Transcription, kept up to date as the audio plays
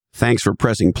Thanks for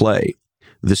pressing play.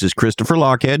 This is Christopher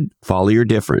Lochhead, Follow Your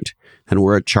Different, and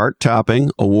we're a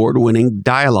chart-topping, award-winning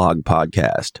dialogue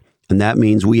podcast. And that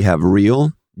means we have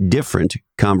real, different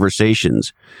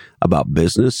conversations about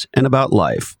business and about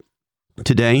life.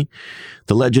 Today,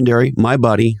 the legendary, my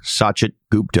buddy, Sachit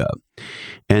Gupta.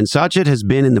 And Sachit has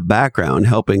been in the background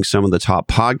helping some of the top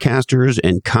podcasters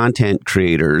and content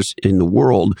creators in the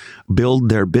world build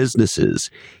their businesses.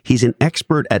 He's an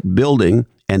expert at building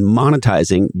and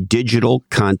monetizing digital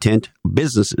content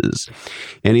businesses.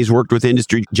 And he's worked with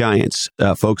industry giants,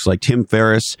 folks like Tim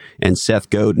Ferriss and Seth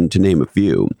Godin, to name a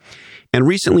few. And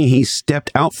recently, he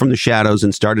stepped out from the shadows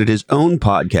and started his own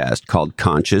podcast called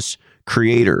Conscious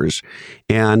Creators.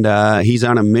 And he's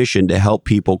on a mission to help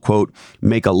people, quote,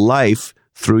 make a life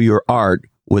through your art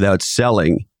without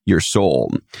selling your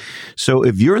soul. So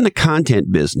if you're in the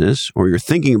content business or you're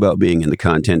thinking about being in the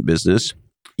content business,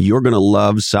 you're going to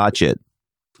love Sachit.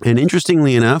 And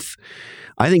interestingly enough,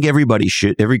 I think every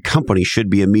company should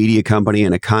be a media company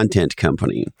and a content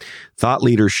company. Thought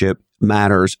leadership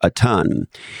matters a ton.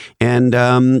 And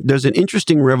there's an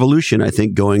interesting revolution, I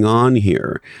think, going on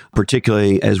here,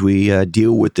 particularly as we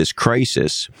deal with this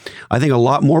crisis. I think a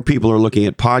lot more people are looking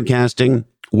at podcasting,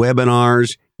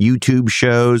 webinars, YouTube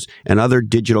shows, and other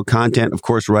digital content, of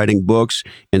course, writing books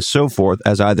and so forth,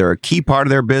 as either a key part of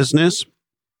their business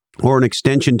or an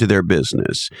extension to their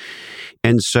business.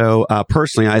 And so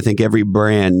personally, I think every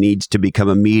brand needs to become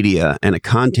a media and a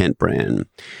content brand.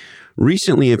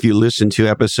 Recently, if you listen to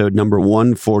episode number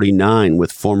 149 with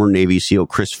former Navy SEAL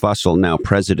Chris Fussell, now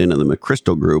president of the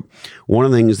McChrystal Group, one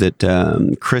of the things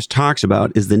that Chris talks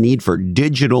about is the need for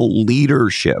digital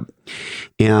leadership,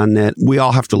 and that we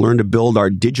all have to learn to build our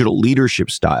digital leadership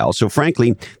style. So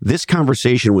frankly, this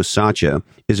conversation with Satya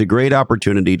is a great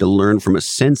opportunity to learn from a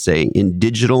sensei in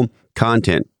digital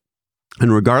content.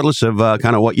 And regardless of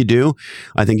kind of what you do,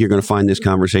 I think you're going to find this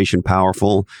conversation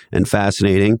powerful and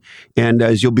fascinating. And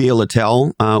as you'll be able to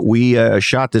tell, we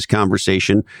shot this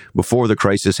conversation before the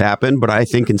crisis happened, but I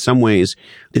think in some ways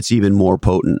it's even more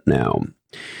potent now.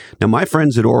 Now, my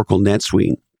friends at Oracle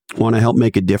NetSuite want to help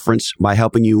make a difference by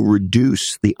helping you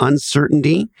reduce the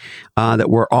uncertainty that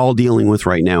we're all dealing with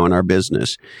right now in our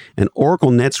business. And Oracle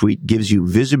NetSuite gives you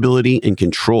visibility and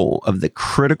control of the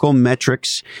critical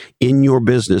metrics in your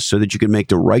business so that you can make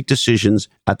the right decisions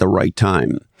at the right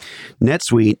time.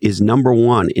 NetSuite is number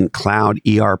one in cloud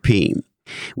ERP.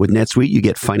 With NetSuite, you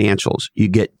get financials, you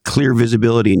get clear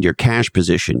visibility into your cash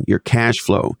position, your cash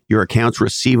flow, your accounts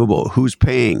receivable, who's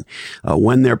paying,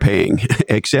 when they're paying,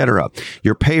 etc.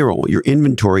 Your payroll, your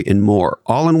inventory, and more.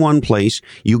 All in one place,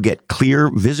 you get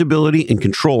clear visibility and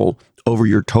control over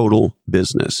your total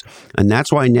business. And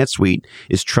that's why NetSuite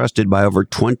is trusted by over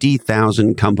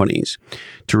 20,000 companies.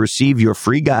 To receive your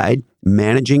free guide,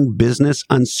 Managing Business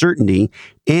Uncertainty,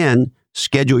 and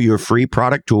schedule your free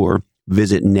product tour,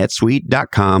 visit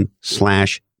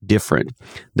netsuite.com/different.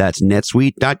 That's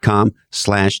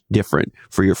netsuite.com/different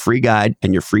for your free guide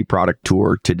and your free product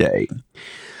tour today.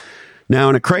 Now,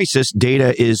 in a crisis,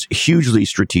 data is hugely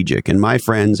strategic, and my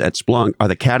friends at Splunk are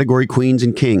the category queens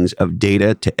and kings of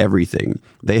data to everything.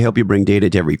 They help you bring data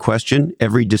to every question,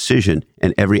 every decision,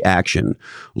 and every action.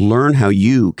 Learn how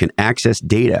you can access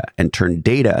data and turn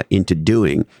data into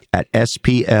doing at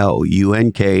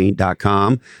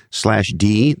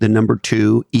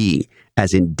splunk.com/D2E,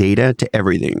 as in data to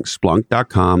everything,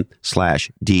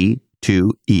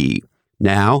 splunk.com/D2E.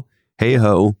 Now, hey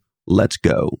ho, let's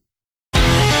go.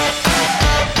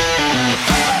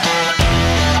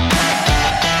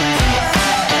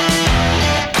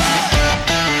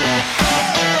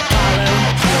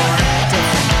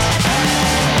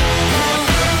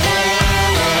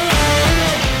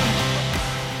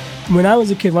 When I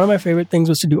was a kid, one of my favorite things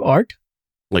was to do art.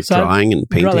 Like drawing and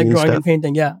painting like and drawing stuff? and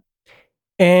painting, yeah.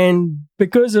 And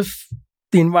because of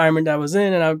the environment I was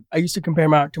in, and I used to compare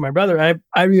my art to my brother,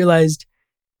 I realized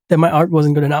that my art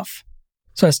wasn't good enough.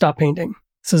 So I stopped painting.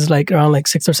 This is like around like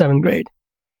 6th or 7th grade.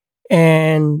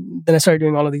 And then I started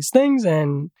doing all of these things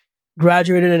and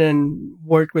graduated and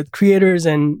worked with creators.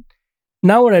 And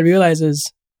now what I realize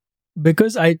is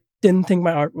because I didn't think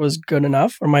my art was good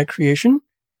enough or my creation,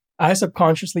 I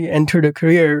subconsciously entered a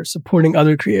career supporting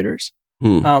other creators,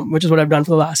 which is what I've done for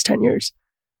the last 10 years.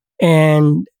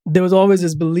 And there was always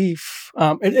this belief.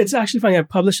 It's actually funny. I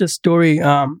published a story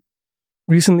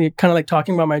recently, kind of like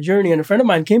talking about my journey. And a friend of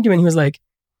mine came to me and he was like,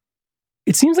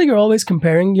 it seems like you're always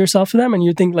comparing yourself to them and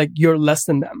you think like you're less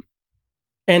than them.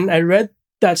 And I read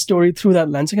that story through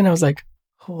that lens again. I was like,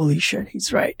 holy shit,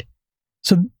 he's right.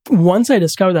 So once I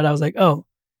discovered that, I was like, oh,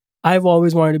 I've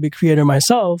always wanted to be a creator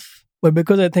myself. But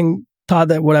because I thought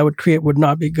that what I would create would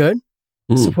not be good,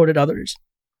 supported others.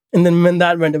 And then when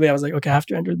that went away, I was like, okay, I have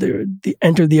to enter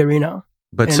the arena.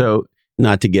 But so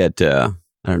not to get, I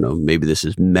don't know, maybe this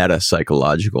is meta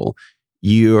psychological.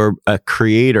 You're a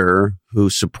creator who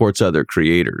supports other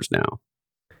creators now.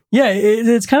 Yeah,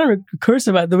 it's kind of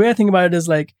recursive. The way I think about it is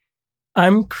like,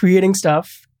 I'm creating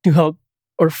stuff to help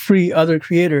or free other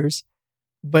creators.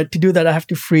 But to do that, I have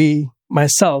to free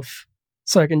myself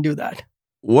so I can do that.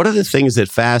 What are the things that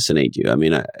fascinate you? I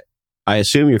mean, I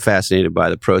assume you're fascinated by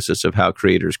the process of how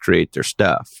creators create their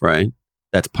stuff, right?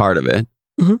 That's part of it.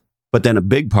 Mm-hmm. But then a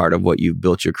big part of what you've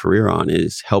built your career on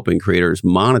is helping creators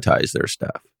monetize their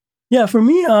stuff. Yeah, for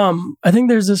me, I think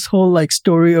there's this whole like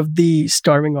story of the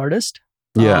starving artist.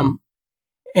 Yeah.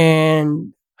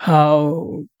 And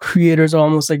how creators are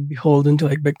almost like beholden to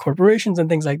like big corporations and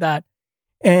things like that.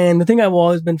 And the thing I've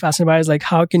always been fascinated by is like,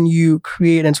 how can you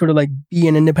create and sort of like be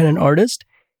an independent artist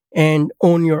and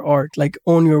own your art, like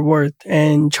own your worth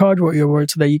and charge what you're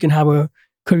worth so that you can have a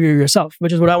career yourself,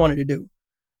 which is what I wanted to do.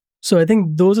 So I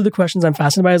think those are the questions I'm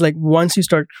fascinated by is like, once you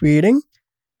start creating,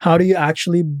 how do you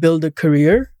actually build a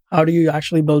career? How do you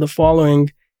actually build a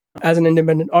following as an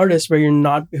independent artist where you're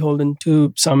not beholden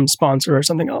to some sponsor or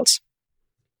something else?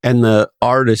 And the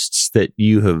artists that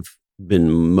you have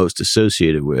been most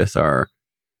associated with are,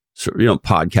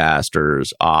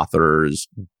 podcasters, authors,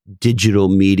 digital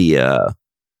media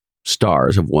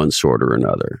stars of one sort or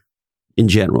another. In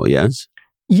general, yes?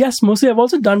 Yes, mostly. I've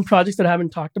also done projects that I haven't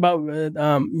talked about with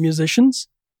musicians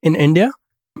in India.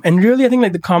 And really, I think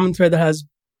like the common thread that has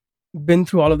been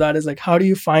through all of that is like, how do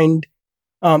you find...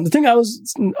 the thing I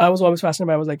was always fascinated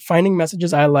by was like finding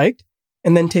messages I liked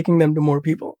and then taking them to more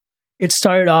people. It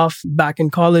started off back in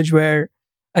college where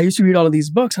I used to read all of these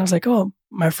books. And I was like, oh,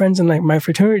 my friends in like my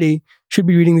fraternity should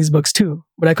be reading these books too.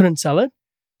 But I couldn't sell it.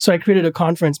 So I created a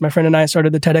conference. My friend and I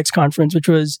started the TEDx conference, which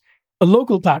was a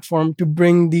local platform to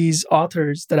bring these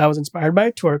authors that I was inspired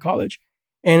by to our college.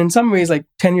 And in some ways, like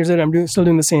 10 years later, I'm still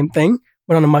doing the same thing,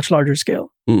 but on a much larger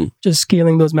scale. Just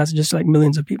scaling those messages to like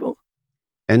millions of people.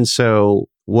 And so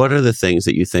what are the things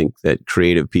that you think that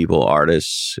creative people,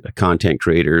 artists, content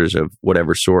creators of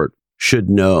whatever sort should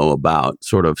know about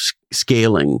sort of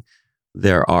scaling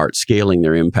their art, scaling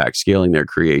their impact, scaling their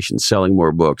creation, selling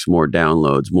more books, more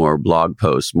downloads, more blog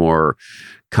posts, more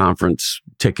conference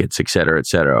tickets, et cetera, et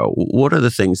cetera? What are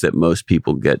the things that most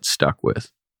people get stuck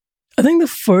with? I think the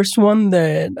first one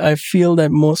that I feel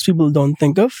that most people don't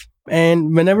think of,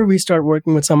 and whenever we start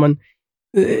working with someone,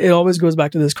 it always goes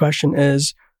back to this question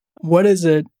is, what is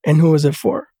it and who is it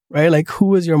for, right? Like,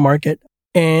 who is your market?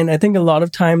 And I think a lot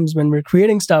of times when we're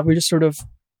creating stuff, we're just sort of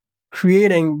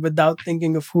creating without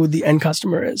thinking of who the end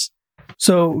customer is.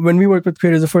 So when we work with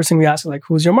creators, the first thing we ask is like,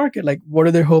 who's your market? Like, what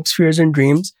are their hopes, fears, and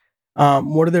dreams?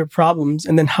 What are their problems?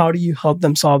 And then how do you help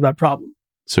them solve that problem?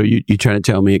 So you trying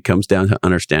to tell me it comes down to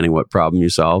understanding what problem you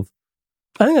solve?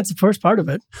 I think that's the first part of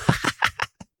it.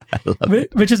 I love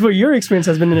it. Which is what your experience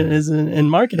has been in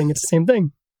marketing. It's the same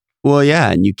thing. Well,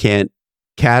 yeah. And you can't,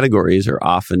 categories are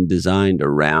often designed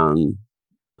around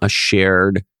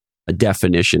a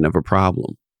definition of a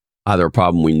problem. Either a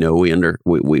problem we know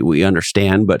we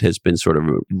understand, but has been sort of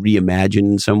reimagined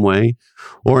in some way,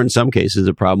 or in some cases,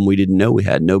 a problem we didn't know we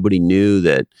had. Nobody knew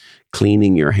that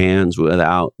cleaning your hands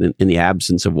in the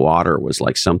absence of water was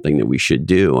like something that we should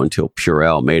do until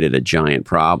Purell made it a giant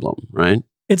problem, right?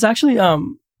 It's actually,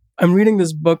 I'm reading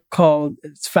this book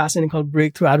it's fascinating, called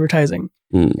Breakthrough Advertising.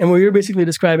 And what you're basically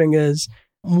describing is,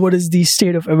 what is the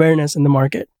state of awareness in the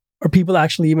market? Are people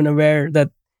actually even aware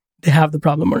that they have the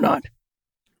problem or not?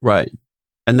 Right.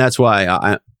 And that's why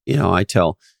I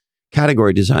tell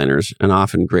category designers, and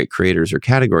often great creators are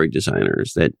category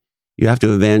designers, that you have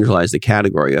to evangelize the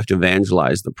category. You have to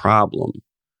evangelize the problem.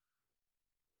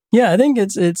 Yeah, I think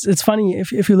it's funny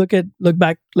if you look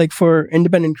back, like for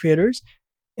independent creators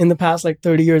in the past like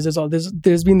 30 years,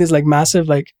 there's been these like massive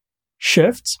like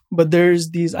shifts, but there's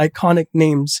these iconic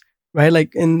names, right?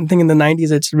 Like in the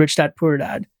 90s, it's Rich Dad Poor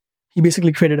Dad. He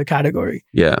basically created a category.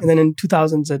 Yeah. And then in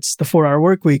 2000s, it's the 4-Hour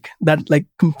Workweek that like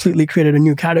completely created a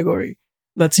new category.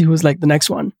 Let's see who's like the next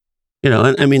one.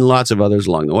 And I mean, lots of others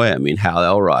along the way. I mean, Hal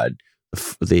Elrod,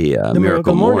 the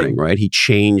Miracle Morning, right? He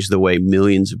changed the way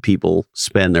millions of people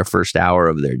spend their first hour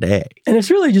of their day. And it's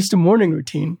really just a morning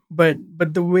routine, but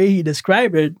the way he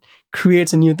described it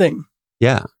creates a new thing.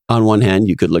 Yeah. On one hand,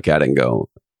 you could look at it and go,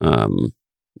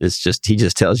 he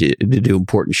just tells you to do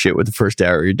important shit with the first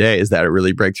hour of your day. Is that a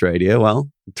really breakthrough idea?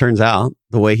 Well, it turns out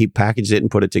the way he packaged it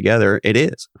and put it together, it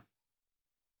is.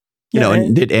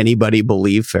 And did anybody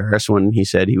believe Ferriss when he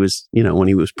said he was, when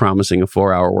he was promising a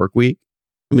 4-hour work week?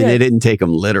 I mean, they didn't take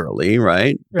him literally,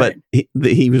 right? Right.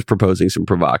 But he was proposing some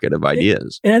provocative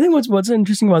ideas. And I think what's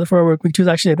interesting about the 4 Hour Work Week too is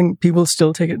actually, I think people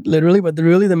still take it literally, but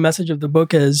really the message of the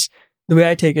book is, the way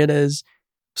I take it is,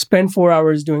 spend 4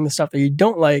 hours doing the stuff that you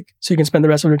don't like so you can spend the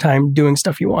rest of your time doing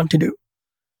stuff you want to do.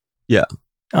 Yeah.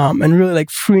 And really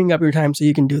like freeing up your time so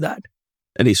you can do that.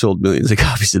 And he sold millions of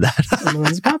copies of that.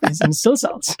 Millions of copies and still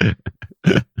sells.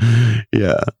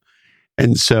 Yeah.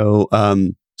 And so,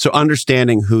 so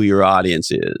understanding who your audience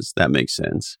is, that makes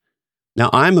sense. Now,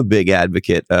 I'm a big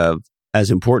advocate of, as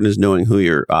important as knowing who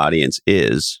your audience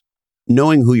is,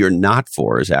 knowing who you're not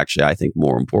for is actually, I think,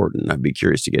 more important. I'd be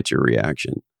curious to get your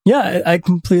reaction. Yeah, I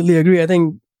completely agree. I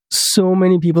think so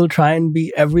many people try and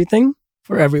be everything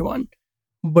for everyone.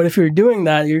 But if you're doing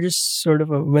that, you're just sort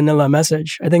of a vanilla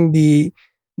message. I think the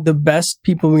best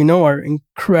people we know are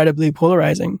incredibly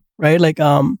polarizing, right? Like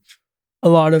a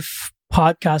lot of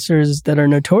podcasters that are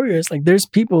notorious, like there's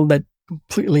people that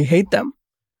completely hate them.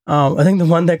 I think the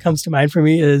one that comes to mind for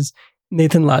me is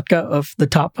Nathan Latka of the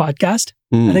Top Podcast.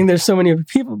 I think there's so many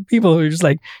people who are just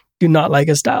like, do not like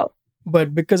his style.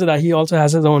 But because of that, he also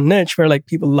has his own niche where like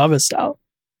people love his style.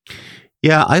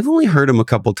 Yeah, I've only heard him a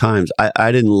couple times.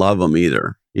 I didn't love him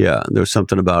either. Yeah, there was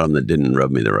something about him that didn't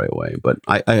rub me the right way, but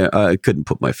I couldn't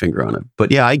put my finger on it.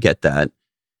 But yeah, I get that.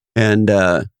 And,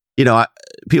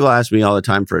 people ask me all the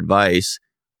time for advice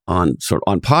on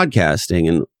podcasting.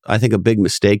 And I think a big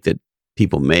mistake that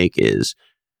people make is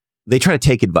they try to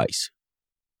take advice,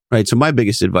 right? So my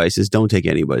biggest advice is don't take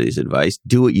anybody's advice.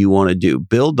 Do what you want to do.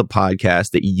 Build the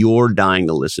podcast that you're dying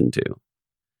to listen to,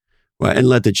 right? And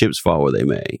let the chips fall where they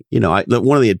may.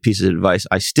 One of the pieces of advice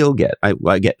I still get,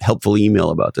 I get helpful email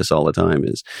about this all the time,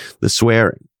 is the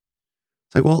swearing.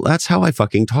 It's like, well, that's how I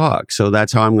fucking talk. So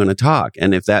that's how I'm going to talk.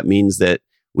 And if that means that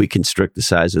we constrict the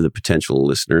size of the potential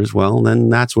listeners, well, then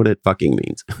that's what it fucking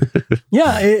means.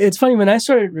 Yeah, it's funny. When I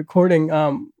started recording,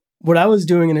 what I was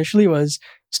doing initially was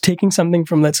taking something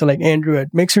from, let's say, like Andrew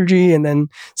at Mixergy, and then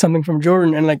something from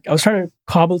Jordan, and like I was trying to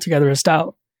cobble together a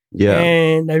style. Yeah.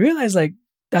 And I realized like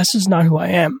that's just not who I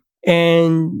am.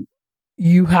 And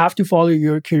you have to follow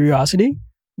your curiosity,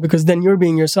 because then you're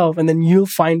being yourself, and then you'll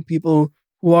find people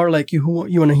who are like you, who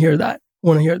you want to hear that.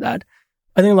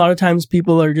 I think a lot of times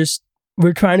people are just,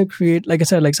 we're trying to create, like I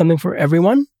said, like something for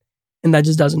everyone, and that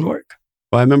just doesn't work.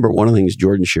 Well, I remember one of the things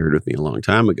Jordan shared with me a long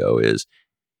time ago is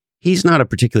he's not a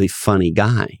particularly funny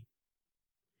guy.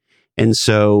 And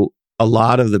so a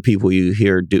lot of the people you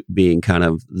hear being kind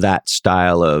of that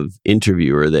style of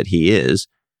interviewer that he is,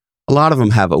 a lot of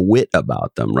them have a wit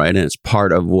about them, right? And it's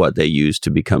part of what they use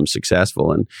to become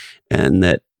successful. And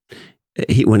that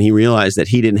when he realized that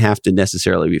he didn't have to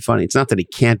necessarily be funny, it's not that he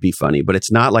can't be funny, but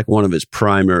it's not like one of his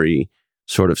primary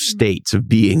sort of states of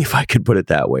being, if I could put it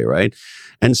that way, right?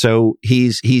 And so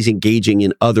he's engaging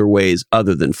in other ways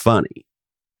other than funny.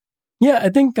 Yeah, I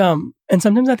think, and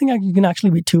sometimes I think you can actually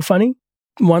be too funny.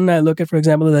 One I look at, for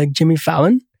example, is like Jimmy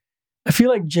Fallon. I feel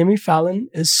like Jimmy Fallon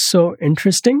is so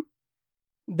interesting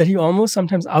that he almost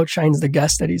sometimes outshines the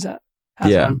guest that he's at.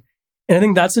 On. And I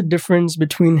think that's the difference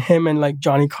between him and like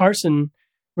Johnny Carson,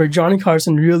 where Johnny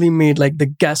Carson really made like the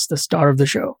guest the star of the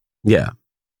show. Yeah.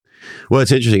 Well,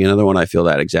 it's interesting. Another one I feel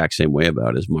that exact same way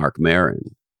about is Mark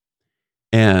Maron.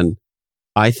 And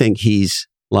I think he's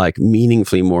like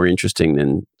meaningfully more interesting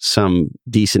than some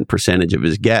decent percentage of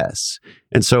his guests.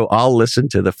 And so I'll listen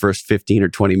to the first 15 or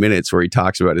 20 minutes where he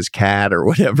talks about his cat or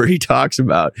whatever he talks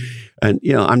about. And,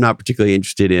 I'm not particularly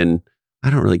interested in, I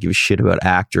don't really give a shit about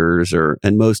actors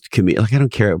and most like, I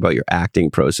don't care about your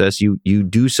acting process. You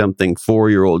do something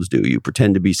 4-year-olds do. You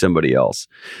pretend to be somebody else,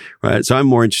 right? So I'm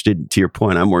more interested, to your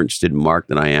point, I'm more interested in Mark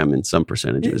than I am in some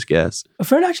percentage of his guests. A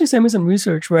friend actually sent me some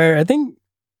research where I think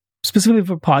specifically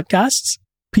for podcasts,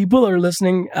 people are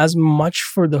listening as much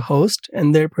for the host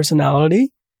and their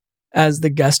personality as the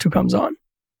guest who comes on.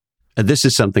 And this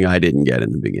is something I didn't get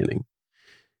in the beginning.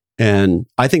 And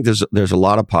I think there's a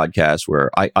lot of podcasts where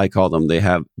I call them, they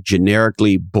have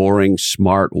generically boring,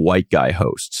 smart white guy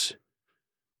hosts.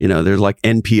 There's like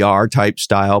NPR type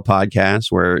style podcasts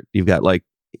where you've got like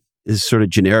this sort of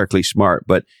generically smart,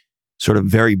 but sort of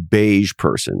very beige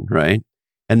person, right?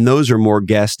 And those are more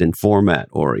guest and format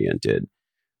oriented.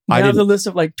 I have the list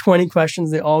of like 20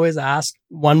 questions they always ask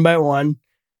one by one.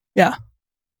 Yeah.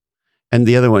 And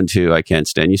the other one too, I can't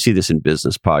stand. You see this in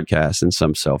business podcasts and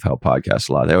some self-help podcasts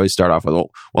a lot. They always start off with,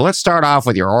 well, let's start off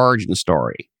with your origin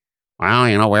story.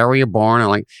 Well, where were you born?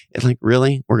 And it's like,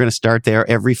 really? We're going to start there?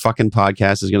 Every fucking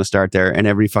podcast is going to start there, and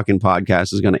every fucking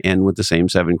podcast is going to end with the same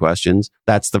 7 questions.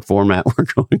 That's the format we're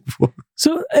going for.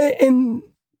 So, and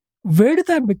where did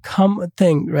that become a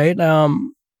thing, right?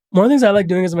 One of the things I like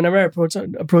doing is whenever I approach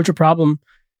a problem,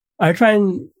 I try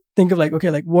and think of like,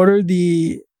 okay, like what are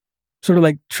the sort of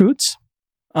like truths,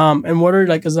 and what are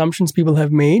like assumptions people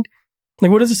have made?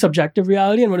 Like what is the subjective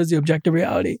reality and what is the objective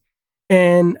reality?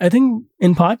 And I think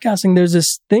in podcasting, there's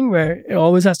this thing where it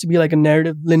always has to be like a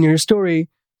narrative, linear story,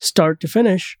 start to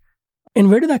finish. And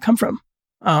where did that come from?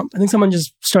 I think someone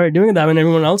just started doing it that way, and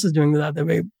everyone else is doing that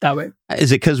way.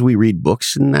 Is it because we read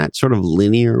books in that sort of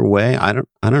linear way? I don't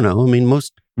know. I mean,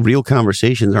 most real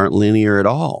conversations aren't linear at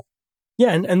all.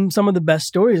 Yeah, and some of the best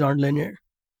stories aren't linear.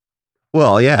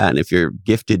 Well, yeah, and if you're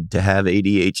gifted to have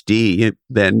ADHD,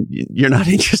 then you're not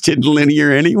interested in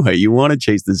linear anyway. You want to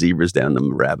chase the zebras down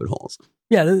the rabbit holes.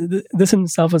 Yeah, this in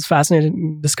itself is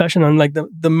fascinating discussion on like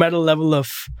the meta level of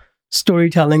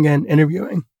storytelling and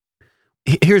interviewing.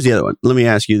 Here's the other one. Let me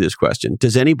ask you this question.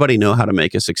 Does anybody know how to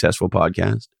make a successful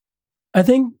podcast? I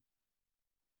think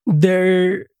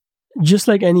they're just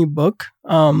like any book.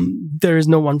 There is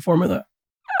no one formula.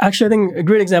 Actually, I think a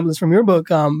great example is from your book.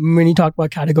 When you talk about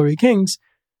Category Kings,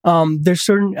 there's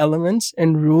certain elements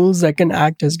and rules that can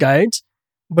act as guides.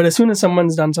 But as soon as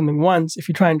someone's done something once, if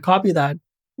you try and copy that,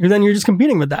 you're just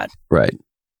competing with that. Right.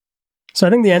 So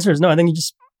I think the answer is no. I think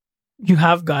you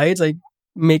have guides, like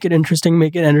make it interesting,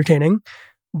 make it entertaining,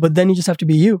 but then you just have to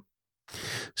be you.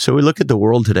 So we look at the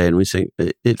world today and we say,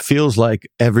 it feels like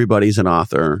everybody's an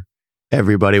author.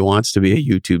 Everybody wants to be a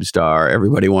YouTube star.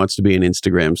 Everybody wants to be an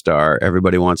Instagram star.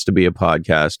 Everybody wants to be a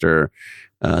podcaster.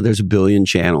 There's a billion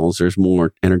channels. There's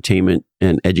more entertainment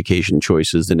and education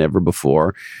choices than ever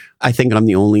before. I think I'm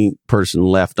the only person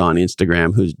left on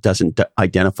Instagram who doesn't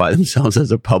identify themselves as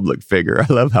a public figure.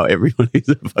 I love how everybody's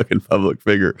a fucking public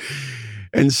figure.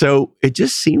 And so it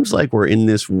just seems like we're in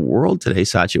this world today,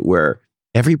 Sachit, where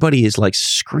everybody is like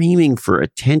screaming for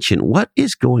attention. What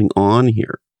is going on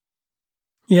here?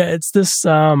 Yeah, it's this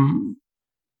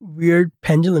weird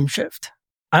pendulum shift.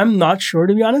 I'm not sure,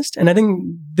 to be honest. And I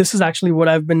think this is actually what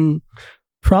I've been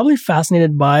probably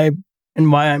fascinated by,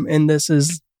 and why I'm in this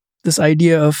is this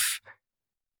idea of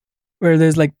where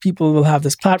there's like people will have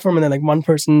this platform and then like one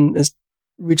person is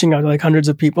reaching out to like hundreds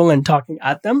of people and talking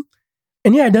at them.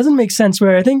 And yeah, it doesn't make sense,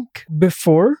 where I think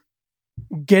before,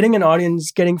 getting an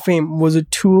audience, getting fame was a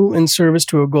tool in service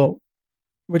to a goal,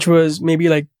 which was maybe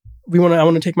like, I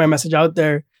want to take my message out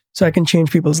there so I can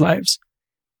change people's lives.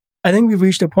 I think we've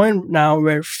reached a point now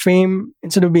where fame,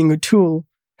 instead of being a tool,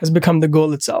 has become the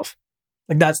goal itself.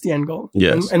 Like that's the end goal.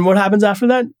 Yes. And what happens after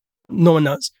that? No one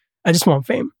knows. I just want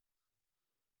fame.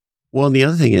 Well, and the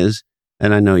other thing is,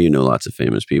 and I know you know lots of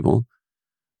famous people,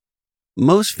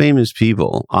 most famous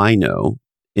people I know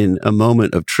in a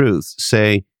moment of truth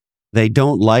say they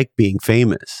don't like being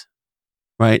famous,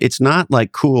 right? It's not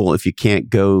like cool if you can't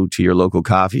go to your local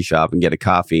coffee shop and get a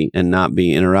coffee and not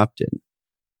be interrupted.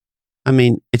 I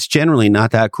mean, it's generally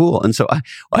not that cool. And so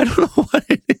I don't know what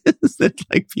it is that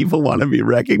like people want to be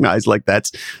recognized like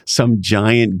that's some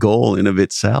giant goal in of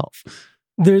itself.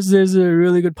 There's a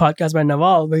really good podcast by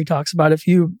Naval where he talks about if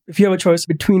you have a choice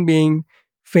between being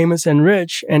famous and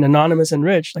rich and anonymous and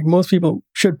rich, like most people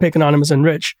should pick anonymous and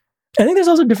rich. I think there's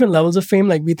also different levels of fame.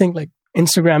 Like we think like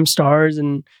Instagram stars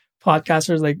and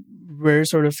podcasters, like we're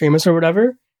sort of famous or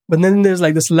whatever. But then there's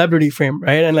like the celebrity fame,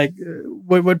 right? And like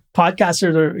what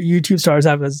podcasters or YouTube stars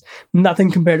have is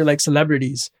nothing compared to like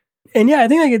celebrities. And yeah, I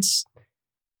think like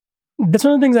that's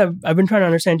one of the things I've been trying to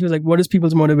understand too, is like what is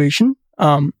people's motivation?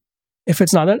 If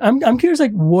it's not that, I'm curious,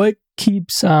 like what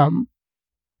keeps you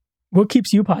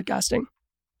podcasting?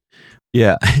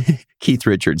 Yeah. Keith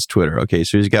Richards' Twitter. Okay,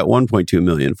 so he's got 1.2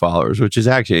 million followers, which is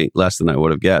actually less than I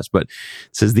would have guessed. But it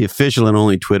says the official and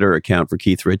only Twitter account for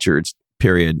Keith Richards,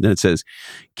 period. And it says,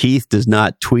 Keith does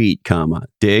not tweet, comma,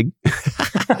 dig?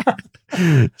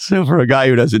 So for a guy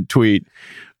who doesn't tweet,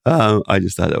 I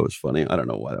just thought that was funny. I don't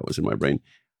know why that was in my brain.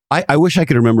 I wish I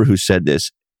could remember who said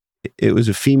this. It was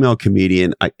a female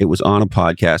comedian. It was on a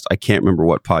podcast. I can't remember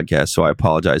what podcast, so I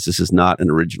apologize. This is not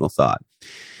an original thought.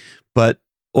 But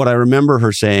what I remember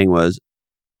her saying was,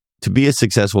 to be a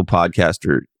successful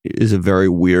podcaster is a very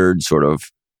weird sort of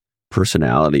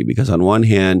personality, because on one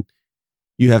hand,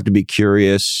 you have to be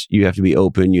curious, you have to be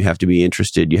open, you have to be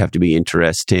interested, you have to be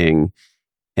interesting,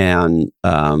 and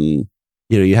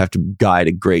you have to guide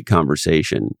a great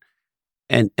conversation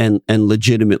and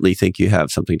legitimately think you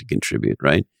have something to contribute,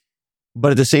 right?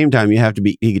 But at the same time, you have to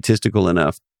be egotistical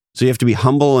enough. So you have to be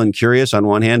humble and curious on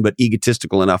one hand, but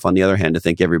egotistical enough on the other hand to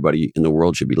think everybody in the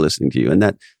world should be listening to you.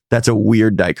 And that's a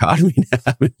weird dichotomy to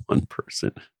have in one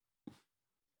person.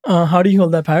 How do you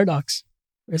hold that paradox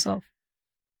yourself?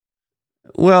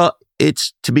 Well,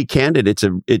 to be candid,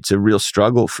 it's a real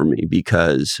struggle for me,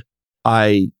 because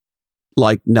I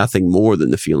like nothing more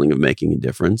than the feeling of making a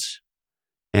difference.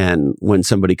 And when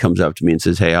somebody comes up to me and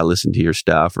says, hey, I listened to your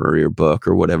stuff or your book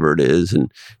or whatever it is,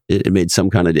 and it made some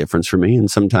kind of difference for me.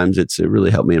 And sometimes it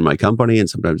really helped me in my company, and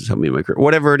sometimes it's helped me in my career,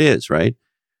 whatever it is, right?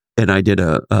 And I did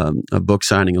a book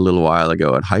signing a little while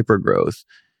ago at Hypergrowth.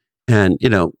 And,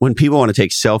 when people want to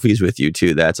take selfies with you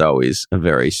too, that's always a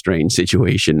very strange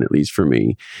situation, at least for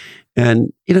me.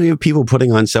 And, you have people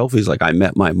putting on selfies like, I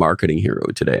met my marketing hero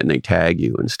today, and they tag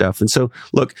you and stuff. And so,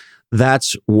 look,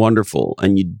 that's wonderful.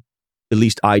 And at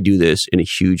least I do this in a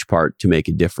huge part to make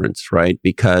a difference, right?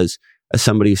 Because as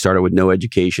somebody who started with no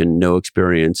education, no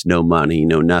experience, no money,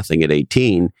 no nothing at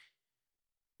 18,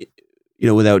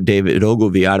 without David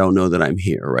Ogilvy, I don't know that I'm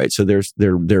here, right? So there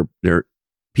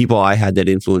people I had that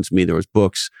influenced me. There was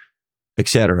books, et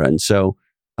cetera. And so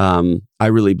I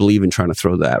really believe in trying to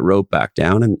throw that rope back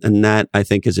down. And that, I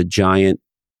think, is a giant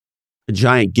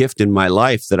gift in my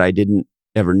life that I didn't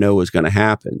ever know was going to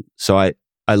happen. So I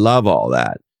love all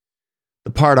that.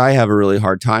 The part I have a really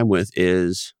hard time with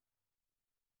is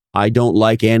I don't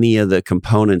like any of the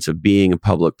components of being a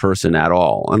public person at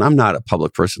all. And I'm not a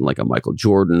public person like a Michael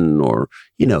Jordan or,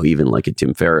 even like a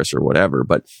Tim Ferriss or whatever.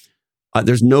 But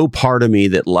there's no part of me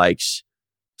that likes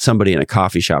somebody in a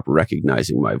coffee shop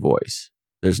recognizing my voice.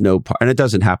 There's no part, and it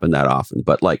doesn't happen that often,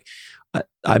 but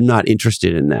I'm not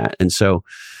interested in that. And so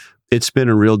it's been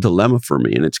a real dilemma for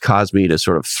me, and it's caused me to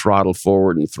sort of throttle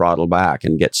forward and throttle back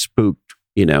and get spooked,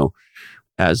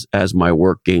 as my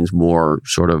work gains more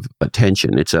sort of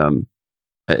attention.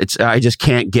 I just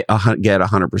can't get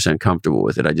 100% comfortable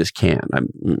with it. I just can't.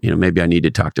 Maybe I need to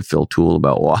talk to Phil Toole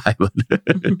about why.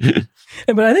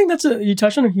 But I think you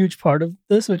touched on a huge part of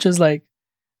this, which is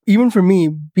even for me,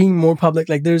 being more public,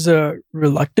 there's a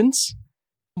reluctance,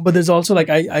 but there's also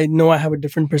I know I have a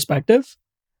different perspective.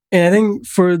 And I think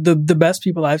for the best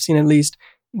people I've seen, at least,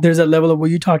 there's a level of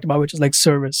what you talked about, which is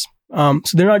service. So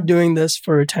they're not doing this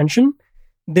for attention.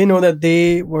 They know that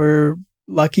they were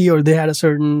lucky or they had a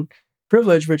certain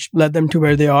privilege which led them to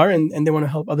where they are, and they want to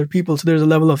help other people. So there's a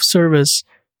level of service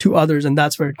to others, and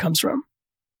that's where it comes from.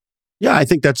 Yeah, I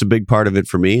think that's a big part of it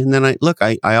for me. And then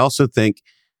I also think,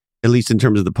 at least in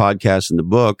terms of the podcast and the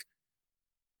book,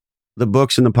 the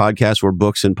books and the podcast were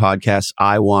books and podcasts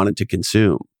I wanted to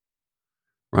consume,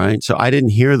 right? So I didn't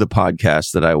hear the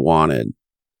podcast that I wanted.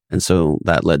 And so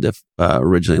that led to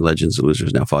originally Legends of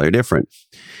Losers Now Follow Your Different.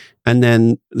 And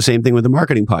then the same thing with the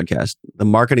marketing podcast. The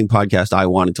marketing podcast I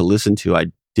wanted to listen to, I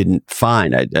didn't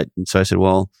find. So I said,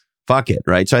 well, fuck it,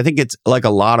 right? So I think it's like a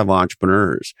lot of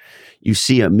entrepreneurs. You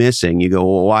see a missing, you go,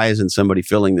 well, why isn't somebody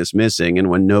filling this missing? And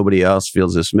when nobody else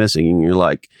feels this missing, and you're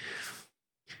like,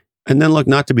 and then look,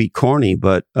 not to be corny,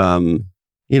 but I've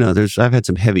had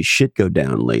some heavy shit go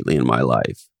down lately in my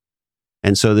life.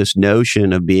 And so this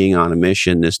notion of being on a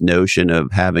mission, this notion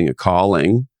of having a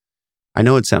calling, I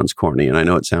know it sounds corny, and I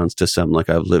know it sounds to some like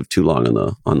I've lived too long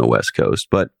on the West Coast,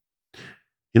 but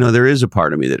there is a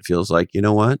part of me that feels like, you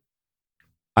know what?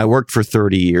 I worked for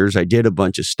 30 years. I did a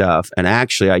bunch of stuff, and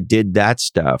actually I did that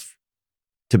stuff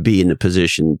to be in the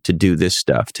position to do this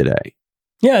stuff today.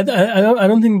 Yeah, I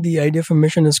don't think the idea of a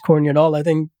mission is corny at all. I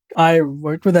think I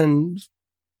worked with it a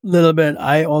little bit.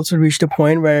 I also reached a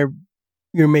point where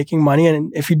you're making money,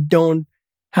 and if you don't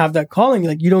have that calling,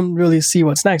 you don't really see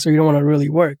what's next, or you don't want to really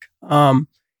work. And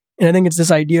I think it's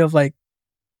this idea of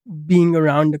being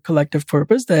around a collective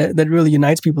purpose that really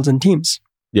unites people in teams.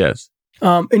 Yes.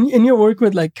 In your work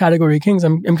with Category Kings,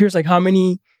 I'm curious, how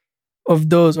many of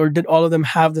those, or did all of them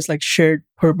have this shared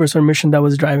purpose or mission that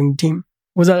was driving the team?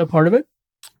 Was that a part of it?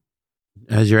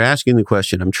 As you're asking the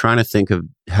question, I'm trying to think of,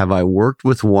 have I worked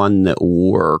with one that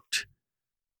worked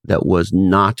that was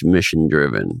not mission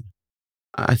driven?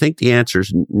 I think the answer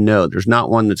is no. There's not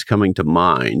one that's coming to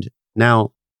mind.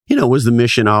 Now, was the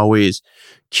mission always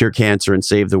cure cancer and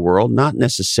save the world? Not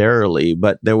necessarily,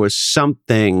 but there was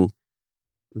something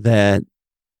that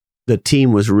the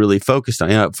team was really focused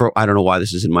on. I don't know why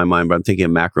this is in my mind, but I'm thinking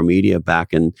of Macromedia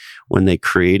back in when they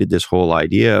created this whole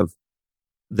idea of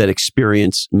that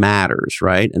experience matters,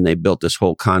 right? And they built this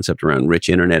whole concept around rich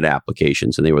internet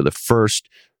applications, and they were the first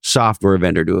software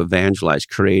vendor to evangelize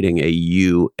creating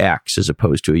a UX as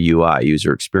opposed to a UI,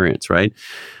 user experience, right?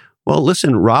 Well,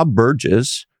 listen, Rob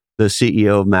Burgess, the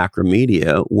CEO of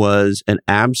Macromedia, was an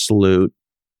absolute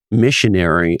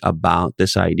missionary about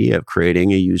this idea of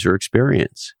creating a user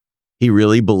experience. He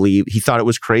really believed, he thought it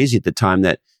was crazy at the time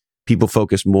that people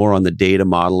focused more on the data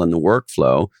model and the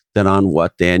workflow than on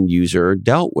what the end user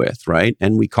dealt with, right?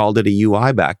 And we called it a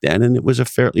UI back then, and it was a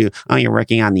fairly, you're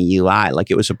working on the UI, like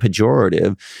it was a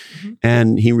pejorative. Mm-hmm.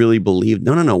 And he really believed,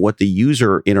 no, what the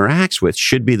user interacts with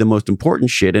should be the most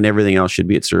important shit, and everything else should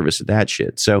be at service of that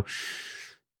shit. So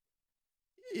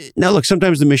Now, look,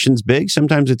 sometimes the mission's big.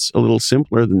 Sometimes it's a little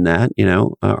simpler than that.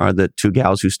 Are the two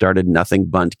gals who started Nothing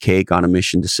Bundt Cake on a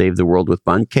mission to save the world with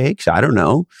bundt cakes? I don't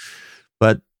know.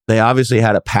 But they obviously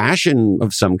had a passion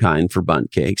of some kind for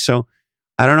bundt cakes. So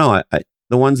I don't know.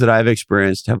 The ones that I've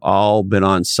experienced have all been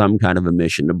on some kind of a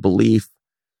mission, a belief.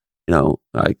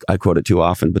 I quote it too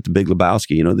often, but the Big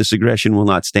Lebowski, this aggression will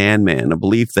not stand, man. A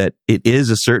belief that it is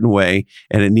a certain way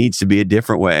and it needs to be a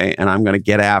different way, and I'm going to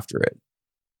get after it.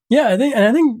 Yeah, I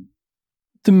think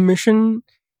the mission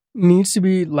needs to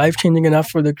be life-changing enough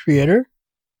for the creator.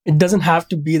 It doesn't have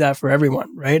to be that for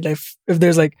everyone, right? If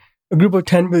there's like a group of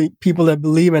 10 people that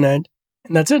believe in it,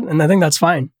 and that's it, and I think that's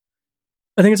fine.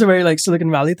 I think it's a very like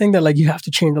Silicon Valley thing that like you have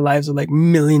to change the lives of like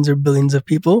millions or billions of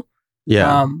people.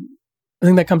 Yeah. I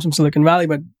think that comes from Silicon Valley,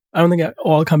 but I don't think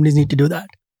all companies need to do that.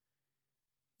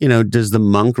 Does the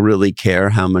monk really care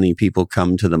how many people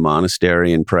come to the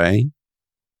monastery and pray?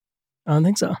 I don't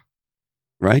think so.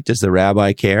 Right? Does the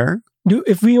rabbi care?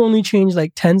 If we only change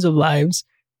like tens of lives,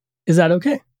 is that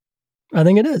okay? I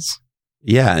think it is.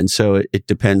 Yeah. And so it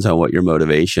depends on what your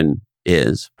motivation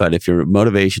is. But if your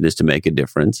motivation is to make a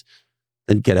difference,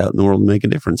 then get out in the world and make a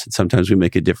difference. And sometimes we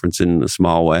make a difference in a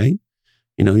small way.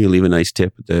 You leave a nice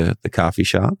tip at the coffee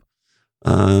shop.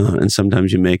 And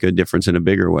sometimes you make a difference in a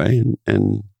bigger way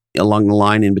and along the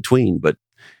line in between. But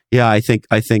yeah, I think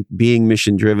being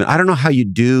mission driven, I don't know how you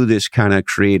do this kind of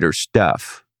creator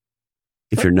stuff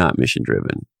if you're not mission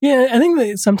driven. Yeah, I think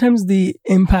that sometimes the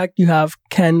impact you have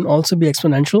can also be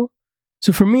exponential.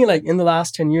 So for me, like in the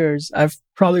last 10 years, I've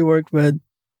probably worked with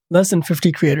less than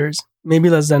 50 creators, maybe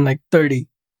less than like 30.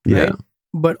 Right? Yeah.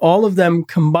 But all of them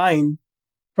combined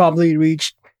probably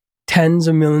reached tens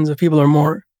of millions of people or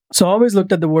more. So I always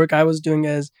looked at the work I was doing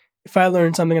as if I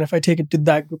learn something and if I take it to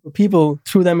that group of people,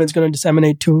 through them, it's going to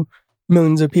disseminate to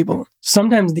millions of people.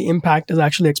 Sometimes the impact is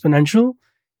actually exponential.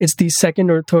 It's the second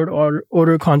or third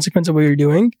order consequence of what you're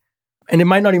doing. And it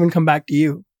might not even come back to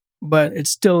you, but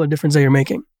it's still a difference that you're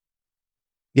making.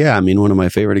 Yeah. I mean, one of my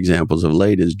favorite examples of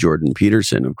late is Jordan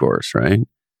Peterson, of course, right?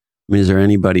 I mean, is there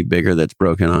anybody bigger that's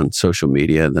broken on social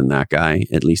media than that guy,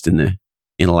 at least in the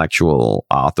intellectual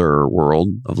author world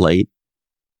of late?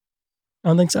 I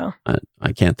don't think so.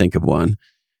 I can't think of one.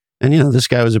 And, this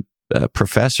guy was a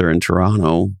professor in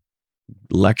Toronto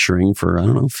lecturing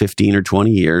for, 15 or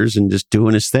 20 years and just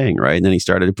doing his thing, right? And then he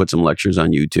started to put some lectures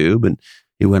on YouTube and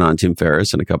he went on Tim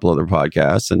Ferriss and a couple other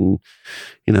podcasts. And,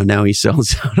 now he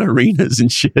sells out arenas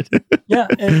and shit. Yeah.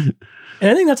 And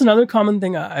I think that's another common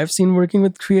thing I've seen working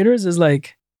with creators is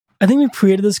like, I think we've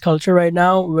created this culture right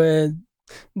now with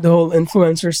the whole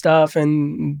influencer stuff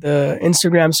and the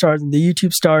Instagram stars and the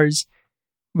YouTube stars,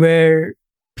 where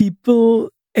people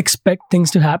expect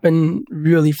things to happen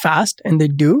really fast, and they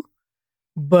do.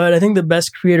 But I think the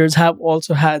best creators have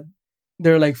also had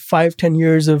their like 5-10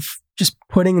 years of just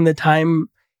putting in the time,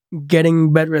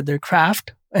 getting better at their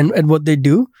craft and at what they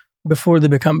do before they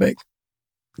become big.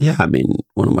 Yeah, I mean,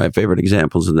 one of my favorite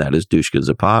examples of that is Dushka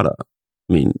Zapata.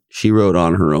 I mean, she wrote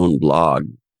on her own blog,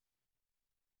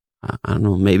 I don't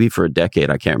know, maybe for a decade,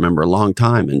 I can't remember, a long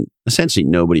time, and essentially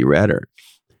nobody read her.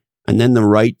 And then the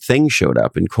right thing showed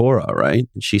up in Quora, right?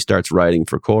 And she starts writing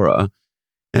for Quora,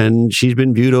 and she's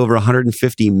been viewed over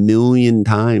 150 million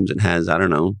times and has,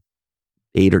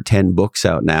 8 or 10 books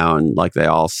out now, and like they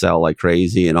all sell like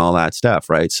crazy and all that stuff,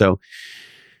 right? So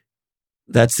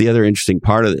that's the other interesting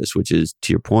part of this, which is,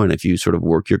 to your point, if you sort of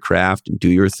work your craft and do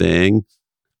your thing,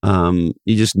 you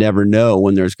just never know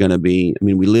when there's going to be,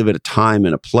 we live at a time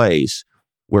and a place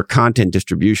where content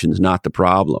distribution is not the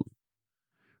problem,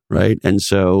 right? And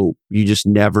so you just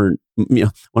never,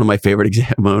 one of my favorite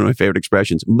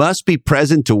expressions, must be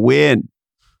present to win.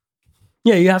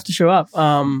 Yeah, you have to show up.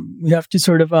 You have to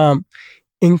sort of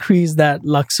increase that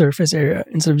luck surface area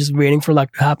instead of just waiting for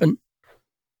luck to happen.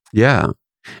 Yeah.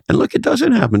 And look, it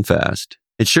doesn't happen fast.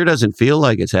 It sure doesn't feel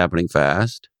like it's happening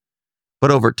fast.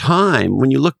 But over time, when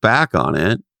you look back on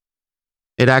it,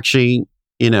 it actually,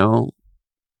 my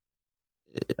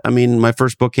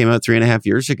first book came out 3.5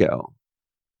 years ago.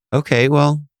 Okay,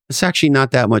 well, it's actually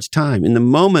not that much time. In the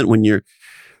moment when you're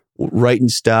writing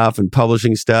stuff and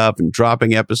publishing stuff and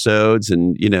dropping episodes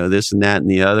and, this and that and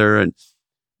the other, and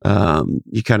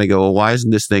you kind of go, well, why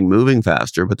isn't this thing moving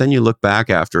faster? But then you look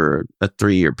back after a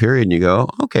 3-year period and you go,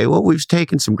 okay, well, we've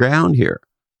taken some ground here.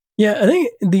 Yeah, I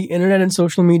think the internet and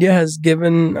social media has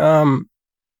given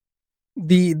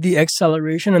the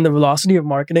acceleration and the velocity of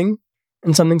marketing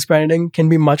and something spreading can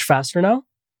be much faster now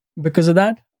because of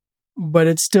that. But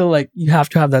it's still like you have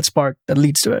to have that spark that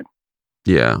leads to it.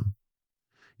 Yeah.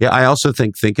 Yeah, I also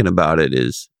think thinking about it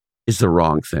is the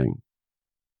wrong thing.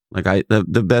 Like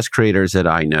the best creators that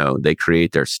I know, they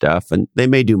create their stuff and they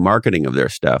may do marketing of their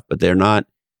stuff, but they're not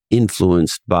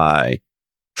influenced by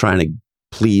trying to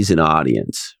please an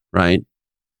audience, right?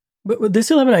 But they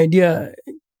still have an idea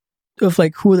of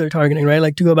like who they're targeting, right?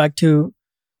 Like to go back to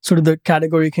sort of the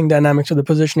category king dynamics or the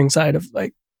positioning side of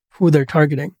like who they're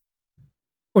targeting.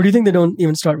 Or do you think they don't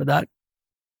even start with that?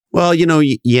 Well,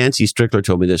 Yancey Strickler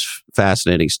told me this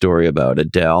fascinating story about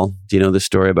Adele. Do you know the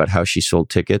story about how she sold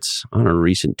tickets on a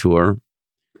recent tour?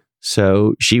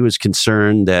 So she was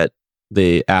concerned that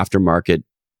the aftermarket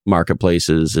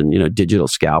marketplaces and, digital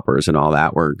scalpers and all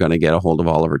that were going to get a hold of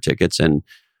all of her tickets, and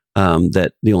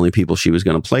that the only people she was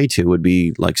going to play to would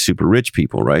be like super rich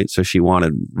people, right? So she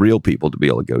wanted real people to be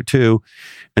able to go to.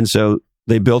 And so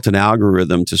they built an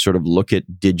algorithm to sort of look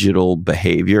at digital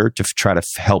behavior to try to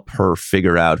help her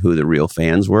figure out who the real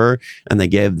fans were. And they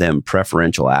gave them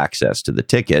preferential access to the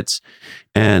tickets,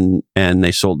 and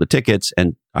they sold the tickets.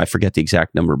 And I forget the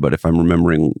exact number, but if I'm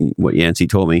remembering what Yancey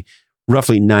told me,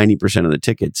 roughly 90% of the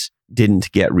tickets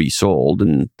didn't get resold.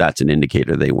 And that's an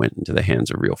indicator they went into the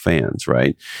hands of real fans,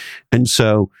 right? And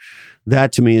so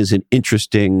that to me is an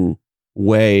interesting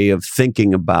way of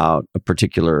thinking about a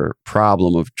particular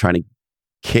problem, of trying to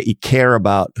care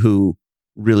about who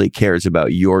really cares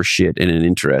about your shit in an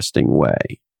interesting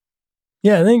way.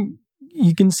 Yeah, I think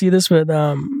you can see this with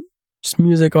just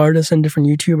music artists and different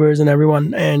YouTubers and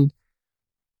everyone, and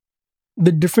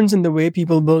the difference in the way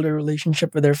people build a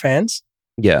relationship with their fans.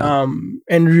 Yeah.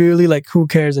 And really like who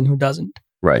cares and who doesn't.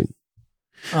 Right.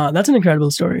 That's an incredible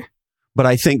story. But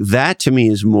I think that to me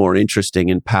is more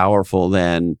interesting and powerful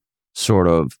than sort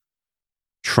of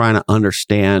trying to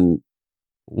understand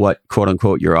what quote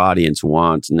unquote your audience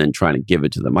wants and then trying to give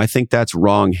it to them. I think that's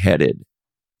wrong-headed.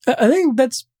 I think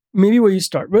that's maybe what you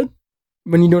start with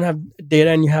when you don't have data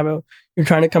and you're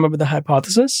trying to come up with a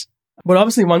hypothesis. But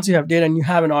obviously once you have data and you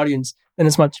have an audience, then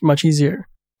it's much, much easier.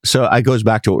 So it goes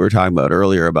back to what we were talking about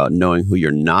earlier about knowing who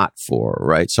you're not for,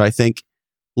 right? So I think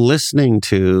listening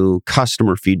to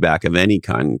customer feedback of any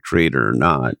kind, creator or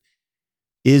not,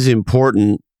 is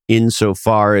important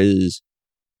insofar as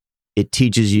it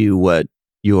teaches you what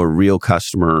your real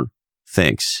customer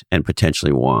thinks and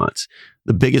potentially wants.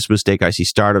 The biggest mistake I see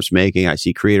startups making, I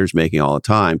see creators making all the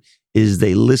time, is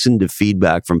they listen to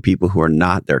feedback from people who are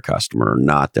not their customer or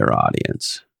not their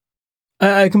audience.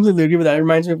 I completely agree with that. It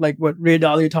reminds me of like what Ray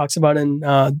Dalio talks about in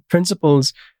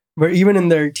Principles, where even in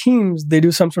their teams, they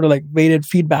do some sort of like weighted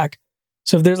feedback.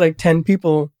 So if there's like 10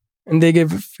 people and they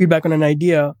give feedback on an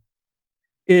idea,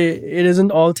 it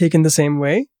isn't all taken the same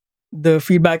way. The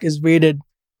feedback is weighted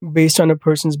based on a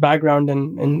person's background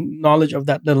and knowledge of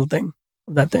that little thing,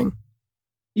 of that thing.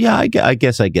 Yeah, I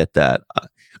guess I get that.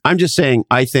 I'm just saying,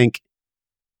 I think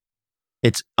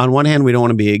it's, on one hand, we don't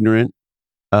want to be ignorant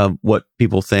of what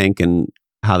people think and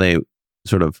how they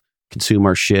sort of consume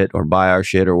our shit or buy our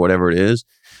shit or whatever it is.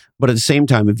 But at the same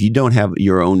time, if you don't have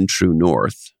your own true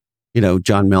north,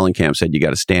 John Mellencamp said you got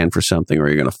to stand for something or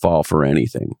you're going to fall for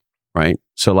anything, right?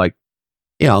 So like,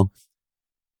 we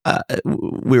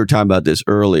were talking about this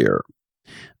earlier.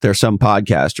 There are some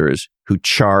podcasters who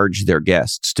charge their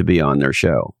guests to be on their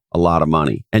show a lot of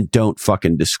money and don't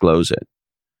fucking disclose it,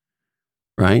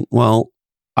 right? Well,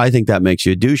 I think that makes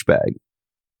you a douchebag.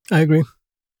 I agree.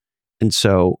 And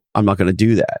so I'm not going to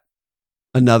do that.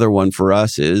 Another one for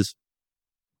us is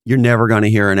you're never going to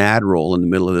hear an ad roll in the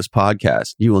middle of this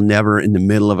podcast. You will never, in the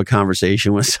middle of a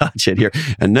conversation with Sachin here.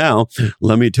 And now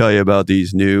let me tell you about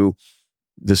this new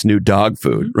dog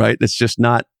food, right? It's just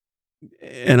not.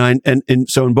 And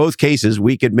so in both cases,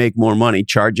 we could make more money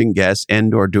charging guests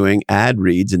and or doing ad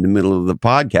reads in the middle of the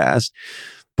podcast.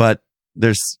 But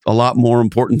there's a lot more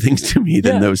important things to me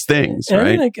than those things, and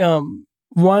right? I think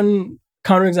one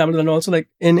counterexample, and also like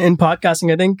in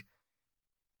podcasting, I think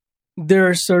there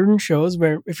are certain shows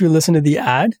where if you listen to the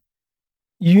ad,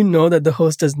 you know that the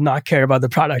host does not care about the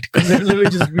product because they're literally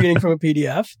just reading from a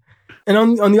PDF. And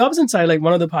on the opposite side, like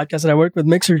one of the podcasts that I work with,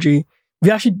 Mixergy,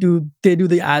 they do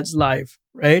the ads live,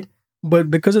 right?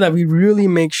 But because of that, we really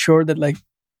make sure that like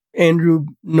Andrew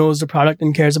knows the product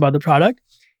and cares about the product.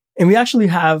 And we actually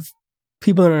have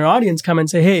people in our audience come and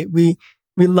say, hey, we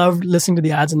love listening to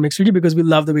the ads in Mixergy because we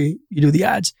love the way you do the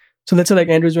ads. So let's say like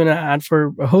Andrew's doing an ad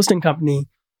for a hosting company.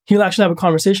 He'll actually have a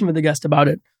conversation with the guest about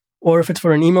it. Or if it's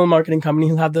for an email marketing company,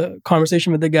 he'll have the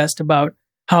conversation with the guest about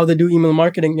how they do email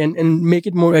marketing and make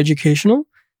it more educational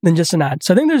than just an ad.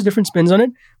 So I think there's different spins on it,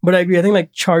 but I agree. I think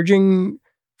like charging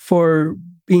for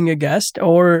being a guest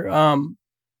or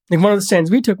like one of the stands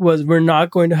we took was we're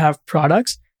not going to have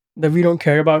products that we don't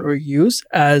care about or use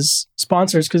as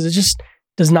sponsors because it just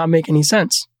does not make any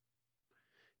sense.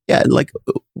 Yeah, like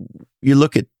you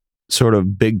look at sort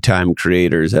of big time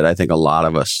creators that I think a lot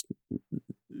of us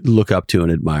look up to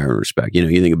and admire and respect. You know,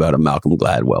 you think about a Malcolm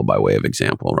Gladwell by way of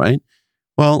example, right?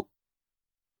 Well,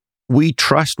 we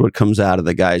trust what comes out of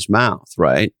the guy's mouth,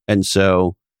 right? And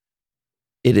so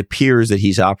it appears that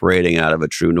he's operating out of a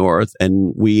true north,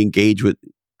 and we engage with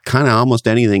kind of almost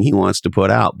anything he wants to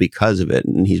put out because of it.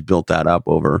 And he's built that up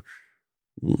over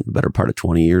the better part of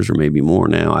 20 years or maybe more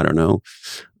now. I don't know.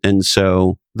 And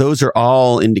so those are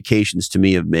all indications to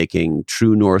me of making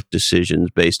true north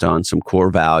decisions based on some core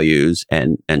values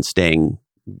and staying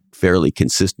fairly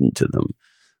consistent to them.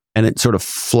 And it sort of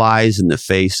flies in the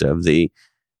face of the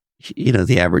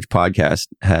average podcast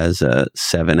has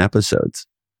 7 episodes.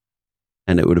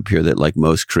 And it would appear that like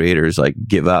most creators like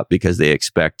give up because they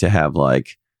expect to have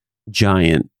like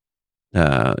giant,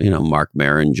 Mark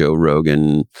Maron, Joe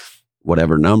Rogan,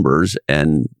 whatever numbers,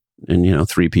 and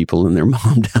 3 people and their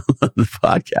mom download the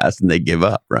podcast and they give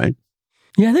up, right?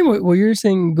 Yeah, I think what you're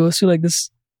saying goes to like this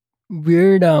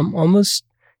weird, almost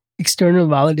external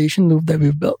validation loop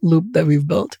that we've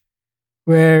built,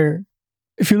 where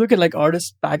if you look at like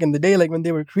artists back in the day, like when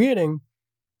they were creating,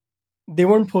 they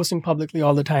weren't posting publicly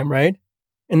all the time, right?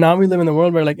 And now we live in a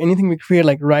world where like anything we create,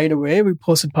 like right away, we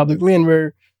post it publicly, and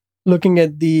we're looking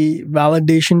at the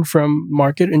validation from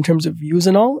market in terms of views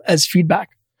and all as feedback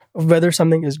of whether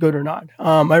something is good or not.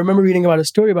 I remember reading about a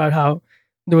story about how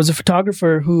there was a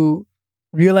photographer who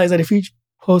realized that if he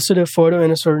posted a photo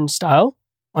in a certain style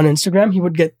on Instagram, he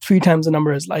would get 3 times the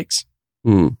number as likes.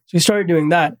 So he started doing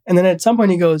that. And then at some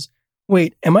point he goes,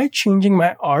 wait, am I changing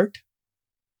my art?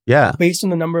 Yeah. Based on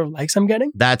the number of likes I'm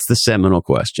getting? That's the seminal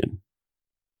question.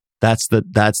 That's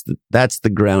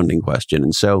the grounding question.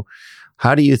 And so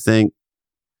how do you think,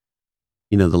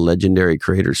 the legendary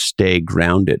creators stay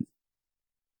grounded?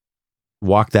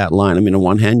 Walk that line. I mean, on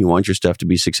one hand, you want your stuff to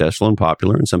be successful and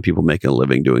popular, and some people make a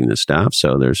living doing this stuff.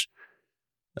 So there's,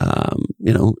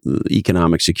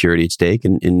 economic security at stake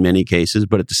in many cases.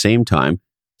 But at the same time,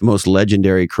 the most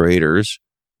legendary creators,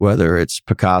 whether it's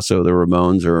Picasso, the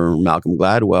Ramones, or Malcolm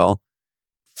Gladwell,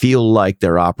 feel like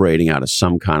they're operating out of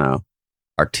some kind of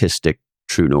artistic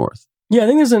true north. Yeah, I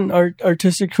think there's an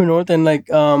artistic true north, and like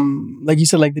you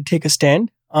said, like they take a stand.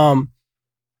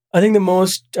 I think the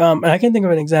most, and I can't think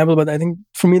of an example, but I think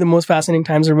for me the most fascinating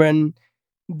times are when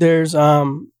there's,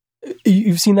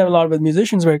 you've seen that a lot with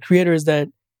musicians, where creators that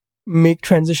make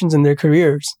transitions in their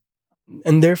careers,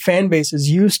 and their fan base is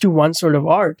used to one sort of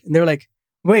art, and they're like,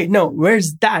 wait, no,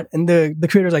 where's that? And the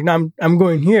creator's like, no, I'm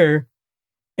going here,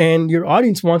 and your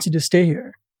audience wants you to stay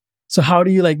here. So how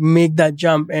do you like make that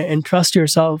jump and trust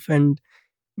yourself? And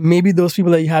maybe those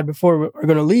people that you had before are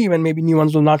going to leave, and maybe new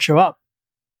ones will not show up.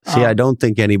 See, I don't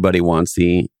think anybody wants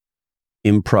the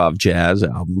improv jazz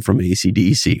album from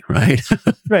AC/DC, right?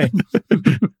 Right.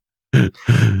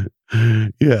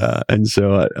 Yeah. And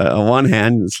so on one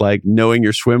hand, it's like knowing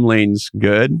your swim lane's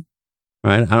good,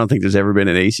 right? I don't think there's ever been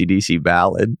an AC/DC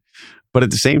ballad. But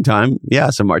at the same time, yeah,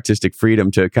 some artistic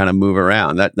freedom to kind of move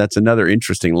around. That's another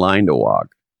interesting line to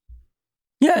walk.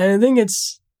 Yeah, and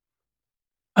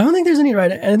I don't think there's any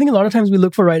right. I think a lot of times we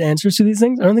look for right answers to these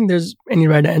things. I don't think there's any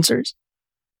right answers.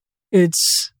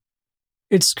 It's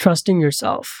trusting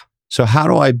yourself. So how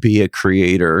do I be a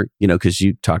creator? Because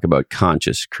you talk about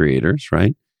conscious creators,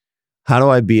 right? How do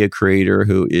I be a creator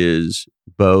who is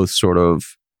both sort of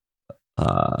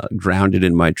grounded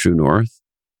in my true north,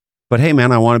 but hey,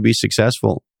 man, I want to be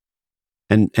successful,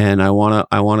 and I want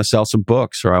to sell some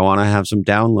books, or I want to have some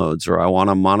downloads, or I want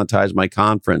to monetize my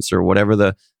conference, or whatever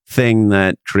the thing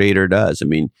that creator does. I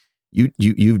mean,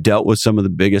 you've dealt with some of the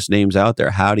biggest names out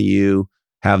there. How do you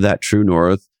have that true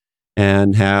north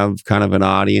and have kind of an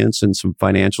audience and some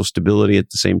financial stability at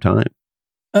the same time?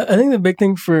 I think the big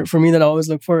thing for me that I always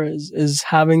look for is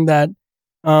having that,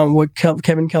 what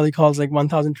Kevin Kelly calls like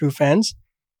 1,000 true fans,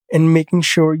 and making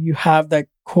sure you have that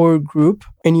core group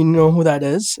and you know who that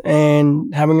is,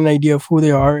 and having an idea of who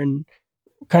they are, and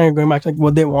kind of going back to like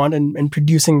what they want and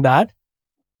producing that.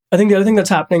 I think the other thing that's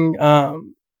happening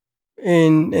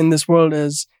in this world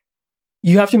is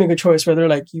you have to make a choice whether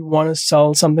like you want to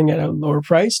sell something at a lower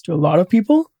price to a lot of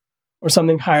people, or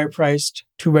something higher priced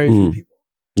to very few people.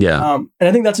 Yeah. And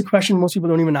I think that's a question most people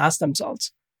don't even ask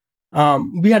themselves.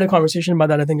 We had a conversation about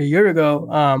that, I think, a year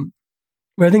ago,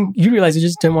 where I think you realized you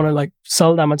just didn't want to like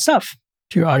sell that much stuff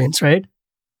to your audience, right?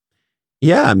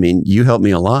 Yeah. I mean, you helped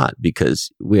me a lot,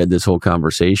 because we had this whole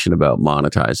conversation about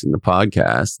monetizing the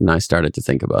podcast, and I started to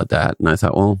think about that. And I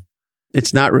thought, well,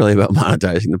 it's not really about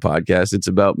monetizing the podcast. It's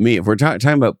about me. If we're talking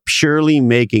about purely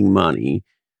making money,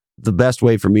 the best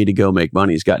way for me to go make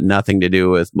money has got nothing to do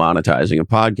with monetizing a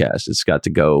podcast. It's got to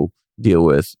go deal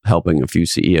with helping a few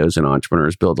CEOs and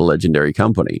entrepreneurs build a legendary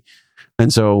company.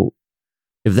 And so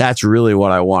if that's really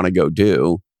what I want to go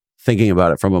do, thinking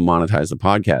about it from a monetize the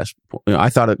podcast, I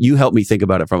thought you helped me think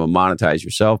about it from a monetize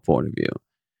yourself point of view.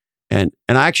 And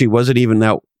I actually wasn't even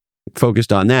that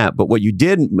focused on that. But what you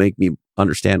did make me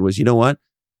understand was, you know what?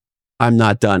 I'm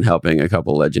not done helping a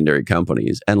couple legendary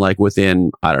companies. And like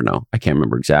within, I don't know, I can't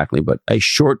remember exactly, but a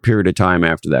short period of time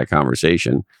after that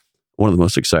conversation, one of the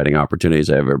most exciting opportunities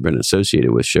I've ever been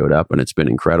associated with showed up, and it's been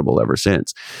incredible ever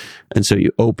since. And so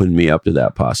you opened me up to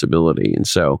that possibility. And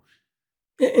so,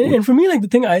 and for me, like the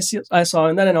thing I saw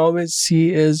in that and always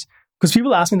see is, because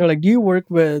people ask me, they're like, do you work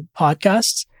with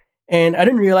podcasts? And I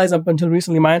didn't realize up until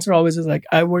recently, my answer always is like,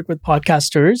 I work with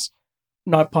podcasters,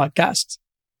 not podcasts.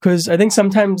 Because I think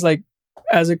sometimes, like,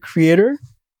 as a creator,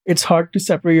 it's hard to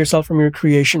separate yourself from your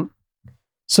creation.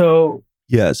 So,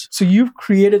 yes. So you've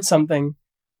created something,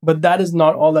 but that is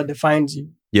not all that defines you.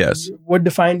 Yes. What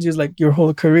defines you is like your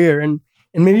whole career. And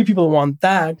maybe people want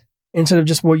that instead of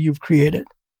just what you've created.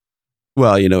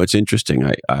 Well, you know, it's interesting.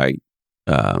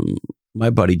 My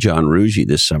buddy John Ruggie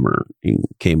this summer, he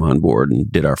came on board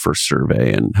and did our first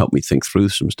survey and helped me think through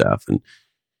some stuff.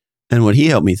 And what he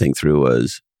helped me think through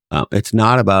was, it's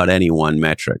not about any one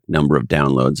metric, number of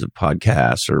downloads of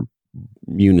podcasts or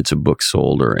units of books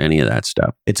sold or any of that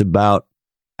stuff. It's about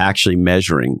actually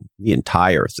measuring the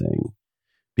entire thing.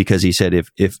 Because he said,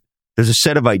 if there's a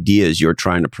set of ideas you're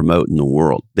trying to promote in the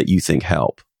world that you think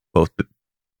help, both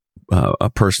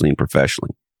personally and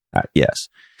professionally, yes.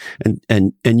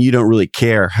 And you don't really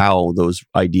care how those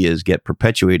ideas get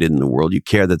perpetuated in the world. You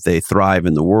care that they thrive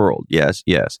in the world. Yes.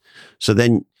 So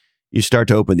then you start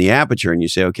to open the aperture and you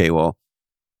say, okay, well,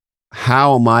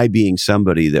 how am I being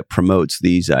somebody that promotes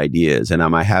these ideas, and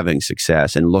am I having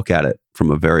success? And look at it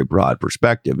from a very broad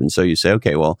perspective. And so you say,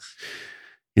 okay, well,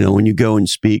 you know, when you go and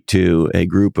speak to a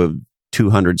group of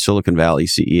 200 Silicon Valley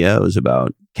CEOs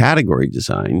about category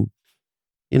design,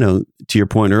 you know, to your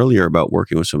point earlier about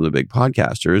working with some of the big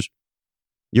podcasters,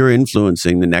 you're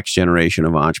influencing the next generation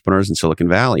of entrepreneurs in Silicon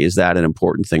Valley. Is that an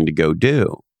important thing to go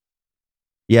do?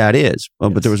 Yeah, it is. Well,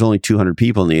 yes. But there was only 200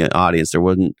 people in the audience. There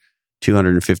wasn't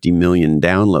 250 million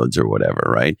downloads or whatever,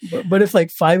 right? But if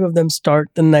like 5 of them start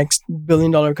the next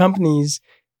billion-dollar companies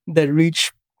that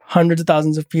reach hundreds of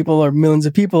thousands of people or millions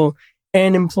of people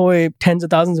and employ tens of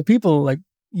thousands of people, like,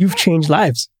 you've changed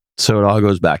lives. So it all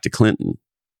goes back to Clinton.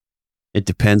 It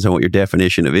depends on what your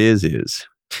definition of is. Yes,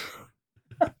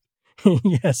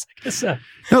 I guess so.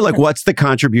 No, like, what's the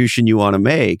contribution you want to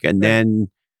make? And then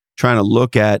trying to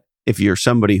look at, if you're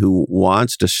somebody who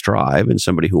wants to strive and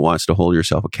somebody who wants to hold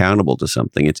yourself accountable to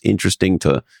something, it's interesting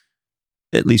to,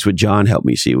 at least what John helped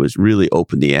me see, was really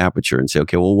open the aperture and say,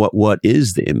 okay, well, what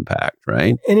is the impact,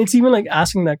 right? And it's even like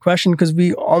asking that question, because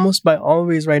we almost by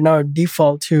always right now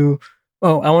default to,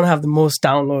 oh, I want to have the most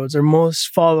downloads or most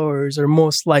followers or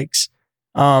most likes,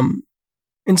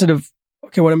 instead of,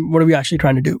 okay, what are we actually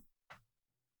trying to do?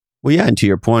 Well, yeah, and to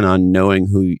your point on knowing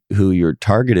who you're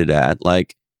targeted at,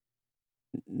 like,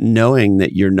 knowing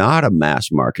that you're not a mass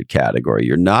market category,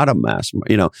 you're not a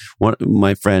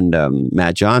my friend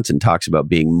Matt Johnson talks about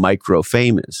being micro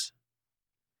famous,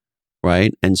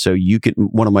 right? And so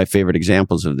one of my favorite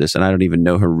examples of this, and I don't even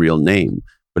know her real name,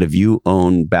 but if you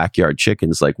own backyard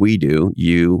chickens like we do,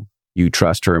 you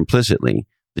trust her implicitly,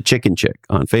 the Chicken Chick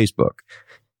on Facebook.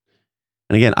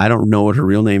 And again, I don't know what her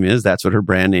real name is. That's what her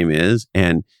brand name is.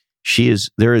 And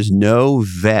there is no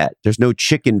vet, there's no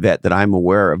chicken vet that I'm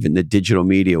aware of in the digital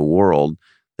media world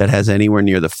that has anywhere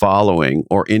near the following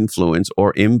or influence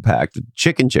or impact that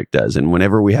Chicken Chick does. And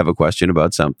whenever we have a question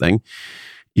about something,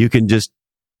 you can just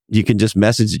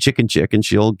message the Chicken Chick and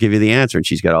she'll give you the answer. And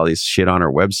she's got all this shit on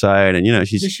her website, and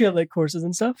does she have like courses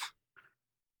and stuff?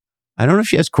 I don't know if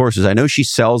she has courses. I know she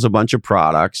sells a bunch of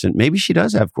products, and maybe she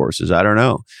does have courses. I don't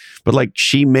know. But like,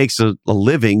 she makes a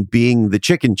living being the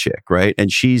Chicken Chick, right?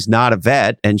 And she's not a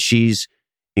vet, and she's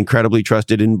incredibly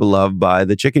trusted and beloved by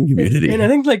the chicken community. And I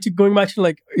think, like, going back to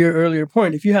like your earlier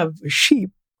point, if you have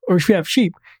sheep,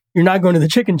 you're not going to the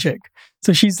Chicken Chick.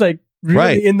 So she's like really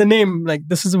right in the name, like,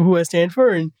 this is who I stand for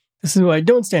and this is who I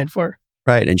don't stand for.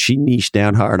 Right. And she niched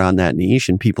down hard on that niche,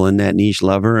 and people in that niche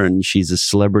love her, and she's a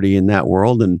celebrity in that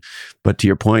world. But to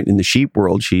your point, in the sheep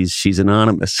world, she's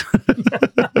anonymous.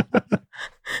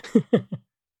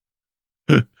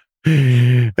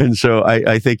 And so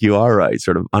I think you are right,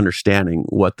 sort of understanding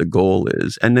what the goal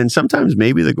is. And then sometimes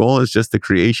maybe the goal is just the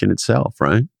creation itself,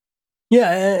 right?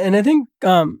 Yeah. And I think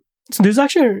so there's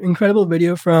actually an incredible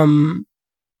video from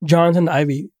Jonathan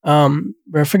Ivey,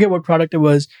 where I forget what product it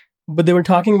was, but they were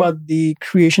talking about the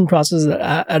creation process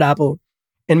at Apple.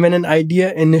 And when an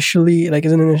idea initially, like,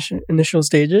 is in initial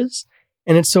stages,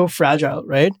 and it's so fragile,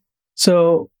 right?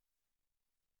 So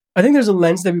I think there's a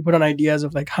lens that we put on ideas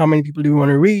of like how many people do we want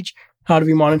to reach, how do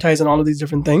we monetize, and all of these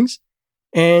different things.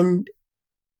 And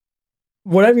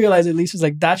what I realized at least is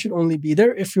like that should only be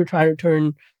there if you're trying to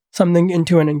turn something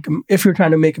into an income, if you're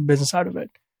trying to make a business out of it.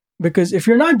 Because if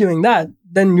you're not doing that,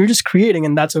 then you're just creating,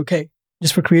 and that's okay,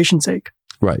 just for creation's sake.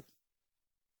 Right.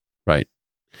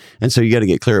 And so you got to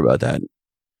get clear about that.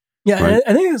 Yeah, right?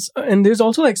 and I think and there's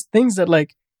also like things that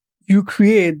like you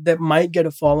create that might get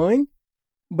a following,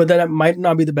 but that might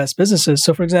not be the best businesses.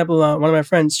 So for example, one of my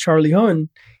friends, Charlie Hoehn,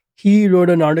 he wrote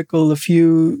an article a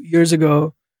few years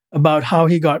ago about how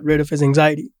he got rid of his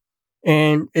anxiety.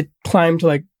 And it climbed to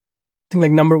like, I think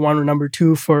like number 1 or number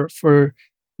 2 for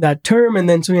that term. And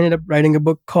then so he ended up writing a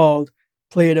book called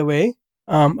Play It Away,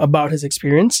 about his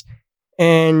experience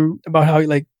and about how he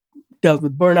like dealt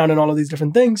with burnout and all of these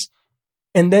different things.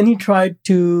 And then he tried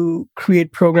to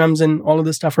create programs and all of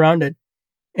this stuff around it.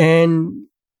 And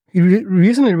he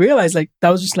recently realized like that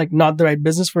was just like not the right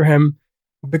business for him,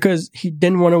 because he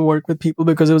didn't want to work with people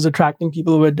because it was attracting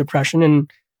people with depression, and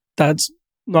that's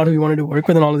not who he wanted to work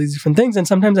with, and all of these different things. And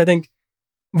sometimes I think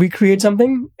we create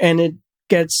something and it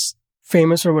gets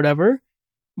famous or whatever,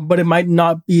 but it might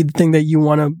not be the thing that you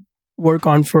want to work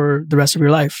on for the rest of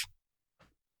your life.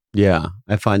 Yeah,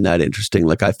 I find that interesting.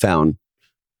 Like I found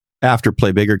after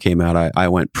Play Bigger came out, I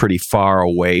went pretty far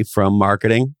away from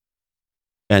marketing.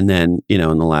 And then, in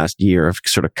the last year, I've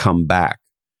sort of come back.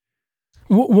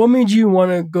 What made you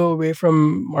want to go away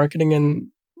from marketing, and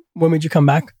what made you come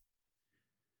back?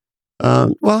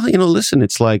 Well, listen,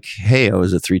 it's like, hey, I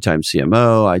was a 3-time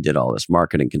CMO. I did all this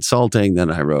marketing consulting.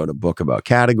 Then I wrote a book about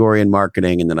category and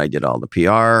marketing. And then I did all the PR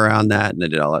around that. And I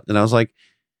did all that. And I was like,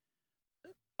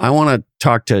 I want to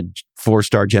talk to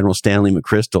 4-star General Stanley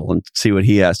McChrystal and see what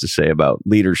he has to say about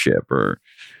leadership. Or,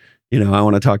 I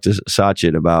want to talk to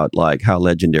Satchit about like how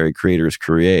legendary creators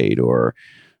create, or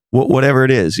whatever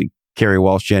it is. Carrie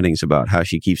Walsh Jennings about how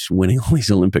she keeps winning all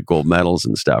these Olympic gold medals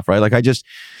and stuff, right? Like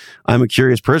I'm a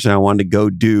curious person. I wanted to go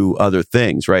do other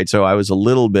things, right? So I was a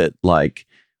little bit like,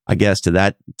 I guess to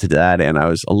that end, I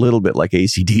was a little bit like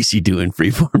AC/DC doing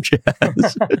freeform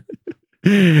jazz.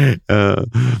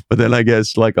 But then I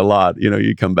guess like a lot,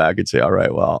 you come back and say, all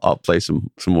right, well, I'll play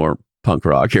some more punk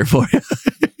rock here for you.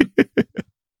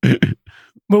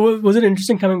 But was it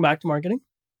interesting coming back to marketing?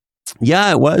 Yeah,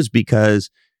 it was, because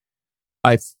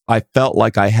I felt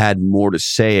like I had more to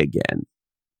say again.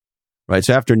 Right.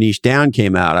 So after Niche Down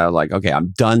came out, I was like, okay,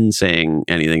 I'm done saying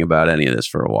anything about any of this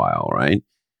for a while. Right.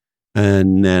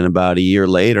 And then about a year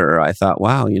later, I thought,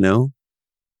 wow,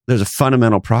 there's a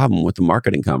fundamental problem with the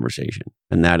marketing conversation.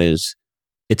 And that is,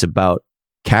 it's about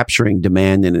capturing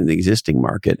demand in an existing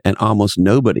market. And almost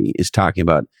nobody is talking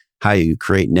about how you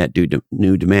create net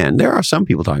new demand. There are some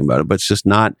people talking about it, but it's just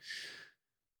not.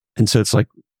 And so it's like,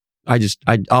 I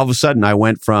all of a sudden I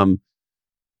went from,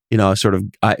 it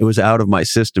was out of my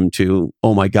system to,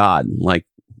 oh my God, like,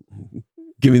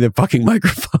 give me the fucking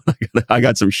microphone. I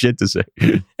got some shit to say.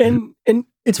 And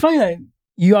it's funny that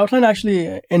you outlined actually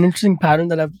an interesting pattern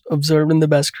that I've observed in the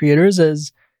best creators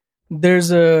is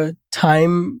there's a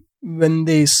time when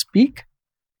they speak,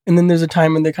 and then there's a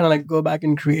time when they kind of like go back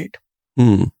and create.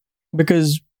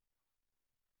 Because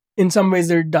in some ways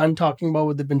they're done talking about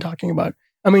what they've been talking about.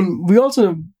 I mean, we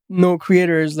also know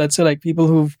creators, let's say like people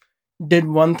who've did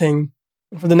one thing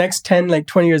for the next 10, like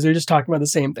 20 years, they're just talking about the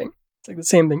same thing. It's like the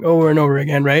same thing over and over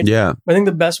again, right? Yeah. But I think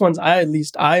the best ones,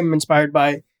 I'm inspired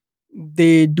by,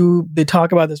 they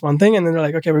talk about this one thing and then they're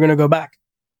like, okay, we're going to go back.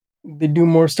 They do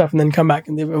more stuff and then come back,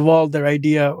 and they've evolved their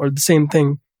idea or the same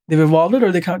thing. They've evolved it,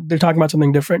 or they're talking about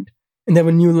something different and they have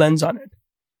a new lens on it.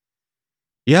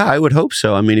 Yeah, I would hope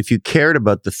so. I mean, if you cared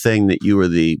about the thing that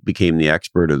you became the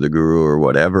expert or the guru or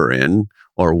whatever in,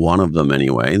 or one of them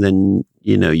anyway, then,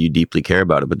 you deeply care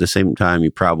about it. But at the same time,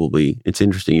 it's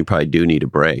interesting, you probably do need a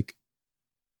break.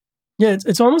 Yeah,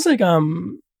 it's almost like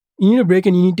you need a break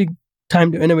and you need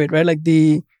time to innovate, right? Like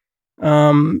in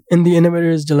the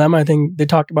Innovator's Dilemma, I think they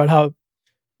talked about how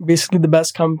basically the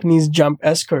best companies jump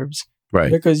S curves.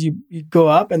 Right. Because you go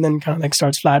up and then kind of like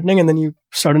starts flattening, and then you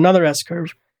start another S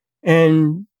curve.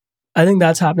 And I think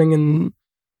that's happening in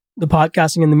the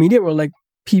podcasting and the media world. Like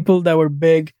people that were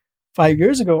big 5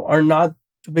 years ago are not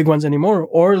the big ones anymore.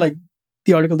 Or like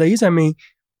the article that you sent me,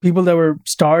 people that were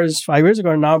stars 5 years ago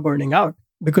are now burning out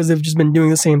because they've just been doing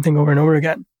the same thing over and over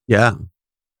again. Yeah.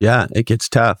 Yeah. It gets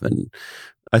tough. And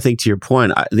I think to your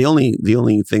point, the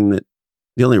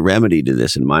only remedy to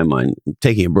this in my mind,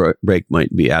 taking a break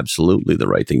might be absolutely the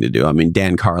right thing to do. I mean,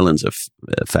 Dan Carlin's a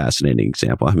fascinating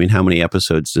example. I mean, how many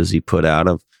episodes does he put out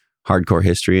of Hardcore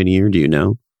History in a year? Do you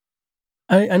know?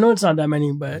 I know it's not that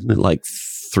many, but Isn't it like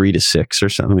 3 to 6 or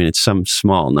something? I mean, it's some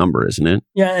small number, isn't it?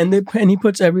 yeah, and he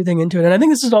puts everything into it. And I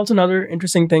think this is also another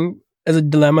interesting thing as a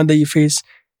dilemma that you face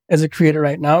as a creator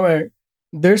right now, where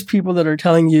there's people that are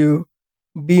telling you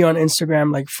be on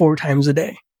Instagram like 4 times a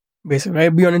day, basically,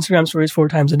 right? Be on Instagram stories 4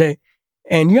 times a day.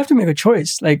 And you have to make a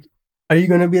choice. Like, are you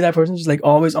going to be that person just like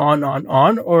always on,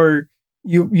 or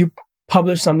you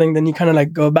publish something, then you kind of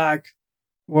like go back,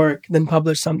 work, then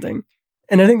publish something.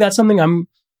 And I think that's something I'm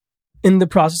in the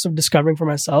process of discovering for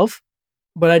myself.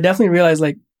 But I definitely realized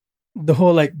like the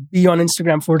whole like be on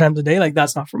Instagram 4 times a day, like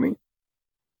that's not for me.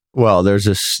 Well, there's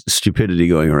this stupidity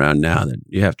going around now that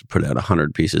you have to put out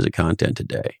 100 pieces of content a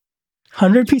day.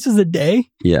 100 pieces a day?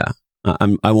 Yeah.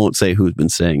 I won't say who's been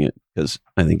saying it because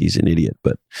I think he's an idiot.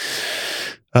 But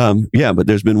but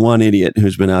there's been one idiot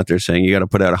who's been out there saying you got to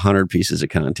put out 100 pieces of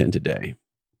content a day.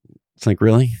 It's like,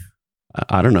 really?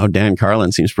 I don't know. Dan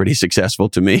Carlin seems pretty successful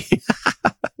to me.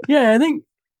 Yeah, I think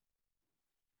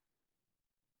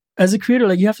as a creator,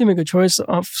 like you have to make a choice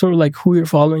of sort of like who you're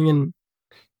following. And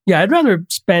yeah, I'd rather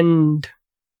spend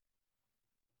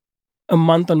a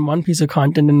month on one piece of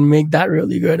content and make that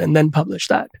really good and then publish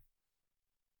that.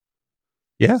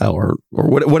 Yeah, or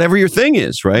whatever your thing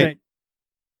is, right?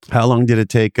 How long did it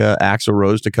take Axl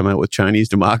Rose to come out with Chinese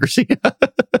Democracy?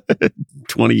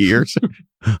 20 years.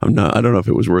 I don't know if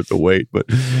it was worth the wait, but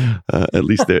at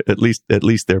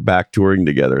least they're back touring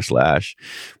together.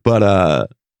 But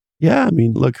yeah, I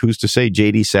mean, look, who's to say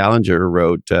J.D. Salinger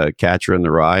wrote Catcher in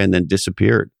the Rye and then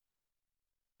disappeared.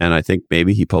 And I think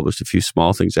maybe he published a few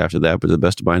small things after that, but to the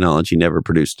best of my knowledge, he never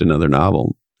produced another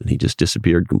novel and he just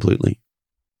disappeared completely.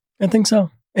 I think so.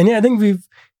 And yeah, I think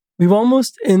we've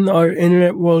almost in our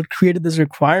internet world created this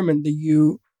requirement that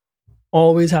you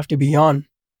always have to be on.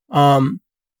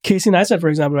 Casey Neistat, for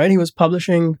example, right? He was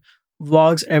publishing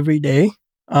vlogs every day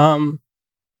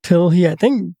till he, I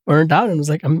think, burned out and was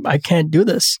like, I can't do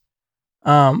this.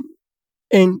 And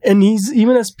he's,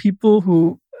 even as people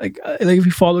who like if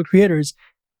we follow creators,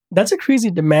 that's a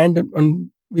crazy demand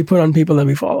we put on people that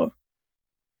we follow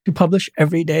to publish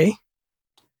every day.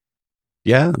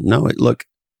 Yeah, no, look,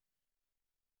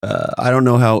 I don't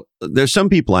know how, there's some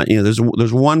people,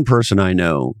 there's one person I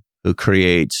know who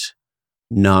creates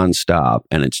nonstop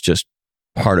and it's just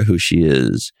part of who she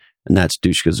is. And that's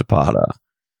Dushka Zapata.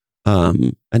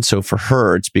 And so for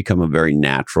her, it's become a very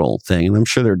natural thing. And I'm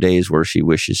sure there are days where she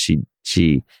wishes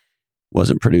she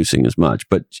wasn't producing as much,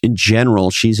 but in general,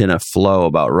 she's in a flow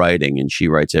about writing and she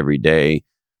writes every day,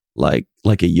 like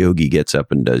a yogi gets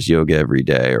up and does yoga every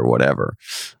day or whatever.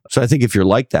 So I think if you're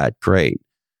like that, great.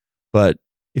 But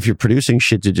if you're producing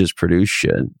shit to just produce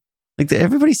shit,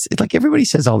 everybody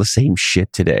says all the same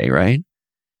shit today, right?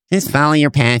 Just follow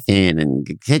your path in and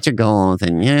hit your goals.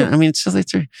 And yeah, I mean, it's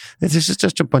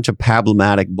just a bunch of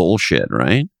problematic bullshit,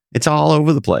 right? It's all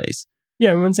over the place. Yeah,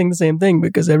 everyone's saying the same thing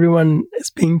because everyone is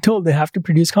being told they have to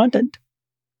produce content.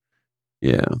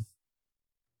 Yeah.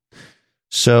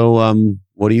 So,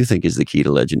 what do you think is the key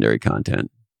to legendary content?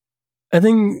 I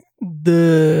think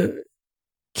the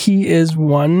key is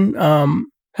one,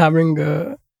 having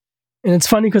and it's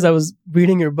funny because I was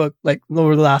reading your book like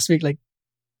over the last week, like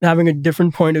having a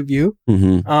different point of view,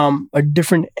 a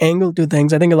different angle to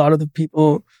things. I think a lot of the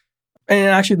people, and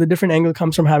actually the different angle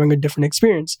comes from having a different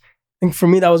experience. I think for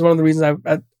me, that was one of the reasons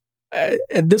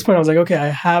at this point, I was like, okay, I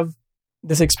have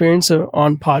this experience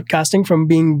on podcasting from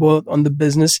being both on the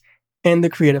business and the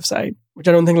creative side, which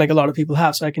I don't think like a lot of people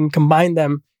have. So I can combine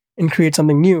them and create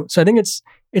something new. So I think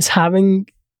it's having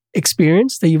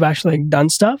experience that you've actually like done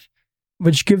stuff,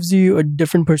 which gives you a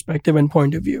different perspective and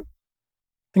point of view.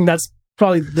 I think that's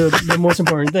probably the most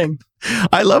important thing.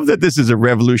 I love that this is a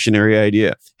revolutionary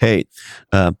idea. Hey,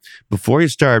 before you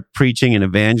start preaching and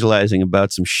evangelizing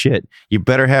about some shit, you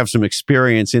better have some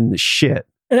experience in the shit.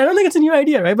 And I don't think it's a new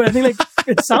idea, right? But I think like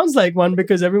it sounds like one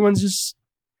because everyone's just,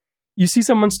 you see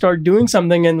someone start doing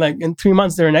something and like in 3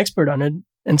 months they're an expert on it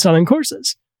and selling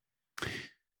courses.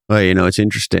 Well, it's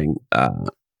interesting.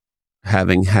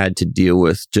 Having had to deal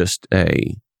with just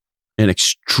an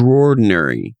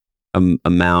extraordinary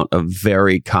amount of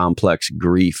very complex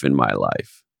grief in my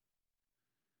life.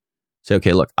 Say,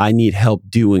 okay, look, I need help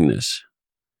doing this.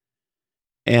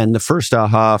 And the first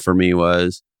aha for me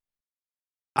was,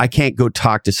 I can't go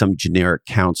talk to some generic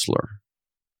counselor,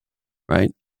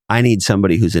 right? I need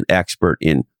somebody who's an expert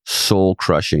in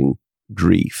soul-crushing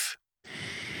grief.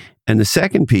 And the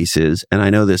second piece is, and I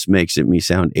know this makes me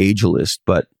sound ageist,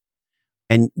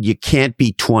 and you can't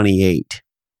be 28,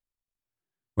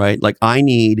 right? Like I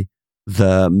need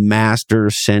the master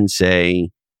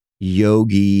sensei,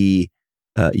 yogi,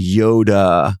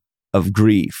 Yoda, of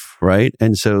grief, right?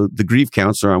 And so the grief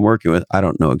counselor I'm working with, I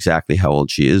don't know exactly how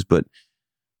old she is, but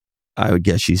I would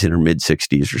guess she's in her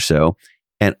mid-60s or so.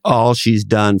 And all she's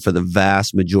done for the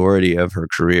vast majority of her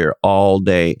career, all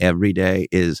day, every day,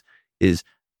 is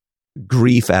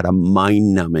grief at a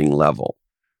mind-numbing level,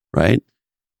 right?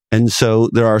 And so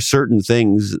there are certain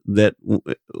things that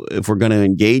if we're going to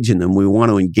engage in them, we want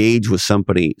to engage with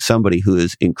somebody who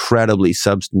is incredibly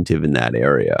substantive in that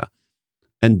area.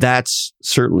 And that's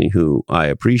certainly who I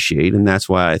appreciate. And that's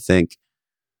why I think,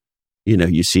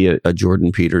 you see a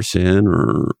Jordan Peterson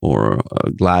or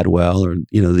a Gladwell or,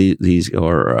 these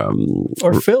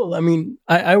or Phil. I mean,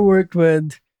 I worked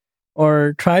with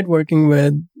or tried working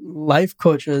with life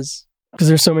coaches because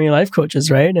there's so many life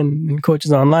coaches, right? And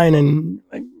coaches online, and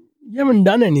like, you haven't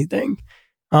done anything.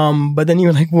 But then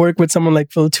you work with someone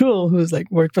like Phil Toole, who's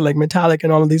worked for Metallic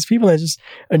and all of these people. It's just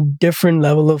a different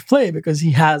level of play because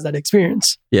he has that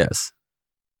experience. Yes.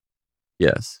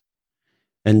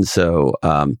 And so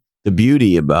the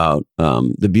beauty about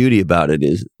it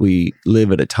is we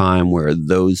live at a time where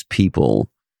those people,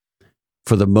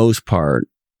 for the most part,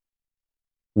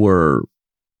 were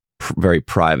very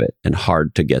private and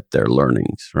hard to get their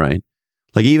learnings, right?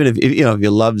 Like even if you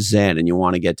love Zen and you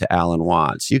want to get to Alan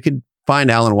Watts, you could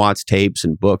find Alan Watts tapes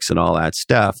and books and all that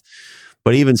stuff.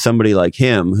 But even somebody like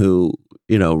him who,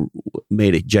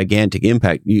 made a gigantic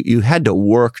impact, you had to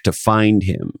work to find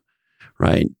him,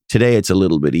 right? Today it's a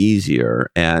little bit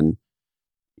easier. And,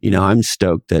 I'm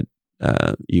stoked that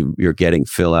you're getting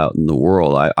Phil out in the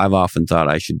world. I've often thought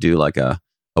I should do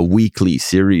a weekly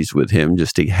series with him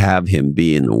just to have him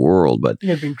be in the world. But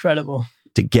it'd be incredible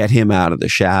to get him out of the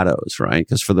shadows, right?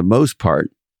 Because for the most part,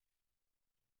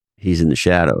 he's in the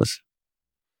shadows.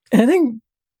 And I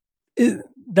think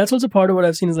that's also part of what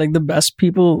I've seen is the best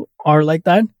people are like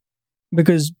that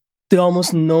because they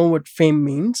almost know what fame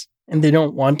means and they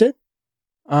don't want it.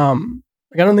 I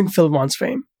don't think Phil wants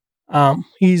fame.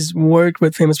 He's worked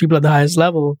with famous people at the highest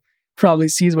level, probably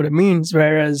sees what it means,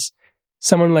 whereas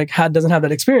someone doesn't have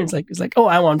that experience. It's oh,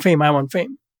 I want fame.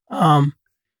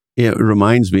 It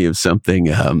reminds me of something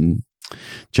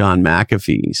John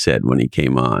McAfee said when he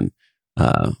came on,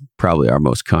 probably our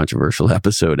most controversial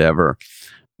episode ever.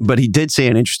 But he did say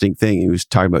an interesting thing. He was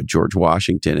talking about George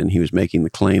Washington, and he was making the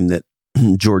claim that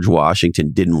George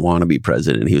Washington didn't want to be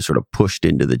president. He was sort of pushed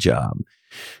into the job.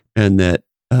 And that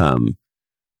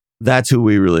that's who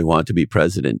we really want to be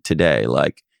president today.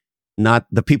 Not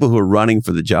the people who are running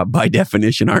for the job by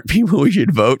definition aren't people we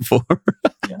should vote for.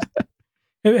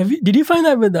 Yeah. Did you find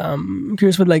that with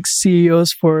curious with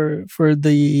CEOs for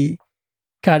the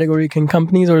category king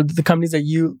companies or the companies that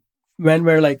you went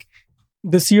where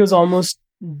the CEOs almost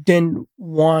didn't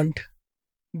want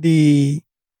the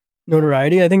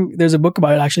notoriety? I think there's a book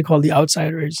about it actually called The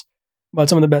Outsiders, about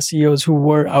some of the best CEOs who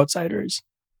were outsiders.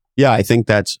 Yeah, I think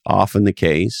that's often the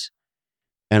case.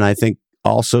 And I think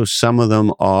also some of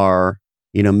them are,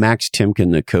 Max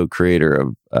Timken, the co-creator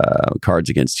of Cards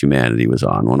Against Humanity, was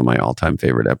on one of my all-time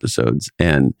favorite episodes.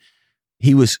 And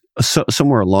he was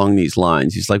somewhere along these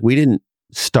lines. He's we didn't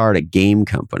start a game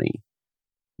company.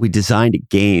 We designed a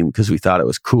game because we thought it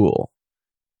was cool.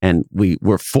 And we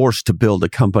were forced to build a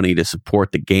company to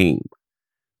support the game,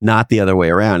 not the other way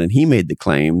around. And he made the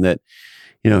claim that,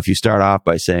 if you start off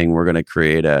by saying we're going to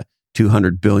create a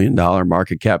 $200 billion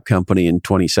market cap company in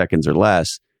 20 seconds or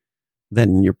less,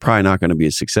 then you're probably not going to be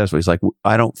as successful. He's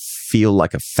I don't feel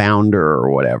like a founder or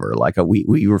whatever.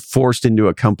 We were forced into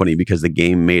a company because the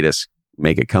game made us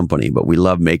make a company, but we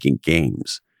love making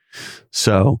games.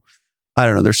 So I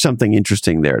don't know. There's something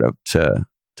interesting there to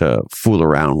fool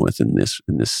around with in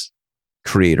this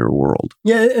creator world.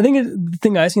 Yeah, I think the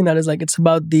thing I see in that is it's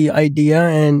about the idea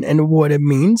and what it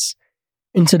means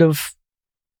instead of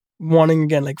wanting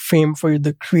again fame for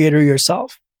the creator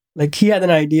yourself. He had an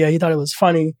idea, he thought it was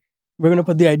funny. We're going to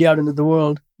put the idea out into the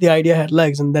world. The idea had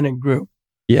legs and then it grew.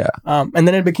 Yeah. And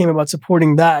then it became about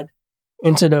supporting that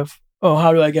instead of, oh,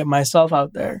 how do I get myself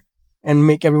out there and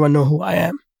make everyone know who I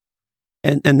am?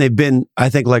 And they've been, I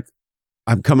think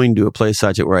I'm coming to a place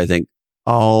such where I think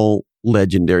all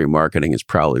legendary marketing is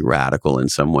probably radical in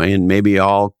some way. And maybe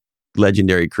all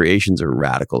legendary creations are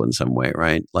radical in some way,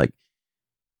 right?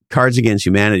 Cards Against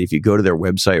Humanity, if you go to their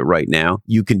website right now,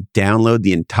 you can download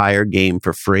the entire game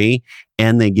for free,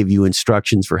 and they give you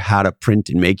instructions for how to print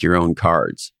and make your own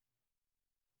cards.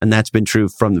 And that's been true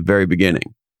from the very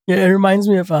beginning. Yeah, it reminds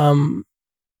me of Elon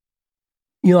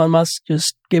Musk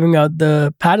just giving out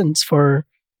the patents for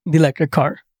the electric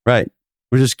car. Right.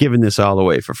 We're just giving this all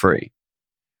away for free.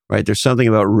 Right. There's something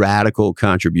about radical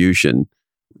contribution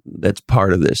that's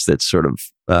part of this that's sort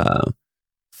of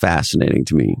fascinating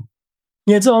to me.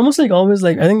 Yeah, it's almost like always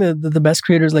like I think the best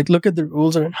creators like look at the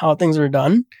rules and how things are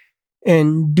done,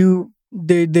 and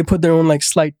they put their own like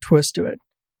slight twist to it.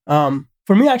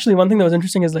 For me, actually, one thing that was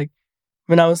interesting is like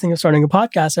when I was thinking of starting a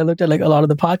podcast, I looked at like a lot of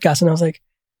the podcasts and I was like,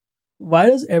 why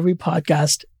does every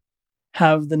podcast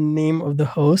have the name of the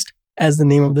host as the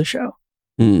name of the show?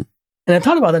 And I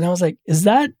thought about that and I was like, is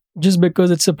that just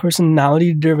because it's a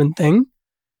personality driven thing,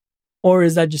 or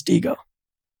is that just ego?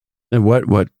 And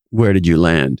where did you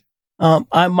land?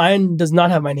 Mine does not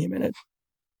have my name in it.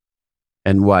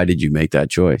 And why did you make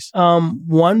that choice?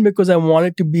 One, because I want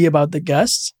it to be about the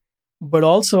guests, but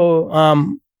also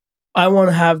I want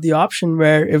to have the option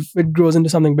where if it grows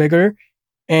into something bigger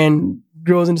and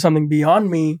grows into something beyond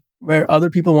me, where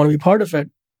other people want to be part of it,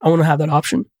 I want to have that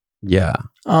option. Yeah.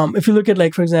 If you look at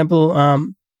like, for example,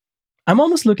 I'm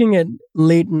almost looking at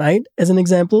late night as an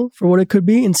example for what it could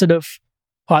be instead of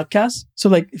podcasts. So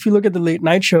like if you look at the late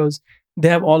night shows, they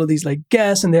have all of these like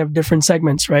guests and they have different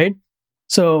segments, right?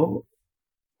 So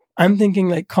I'm thinking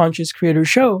like Conscious Creator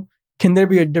Show, can there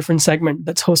be a different segment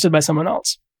that's hosted by someone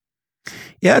else?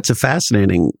 Yeah, it's a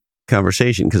fascinating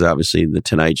conversation because obviously the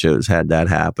Tonight Show's had that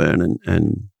happen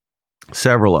and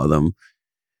several of them.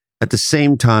 At the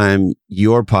same time,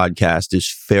 your podcast is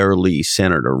fairly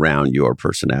centered around your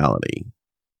personality.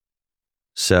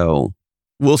 So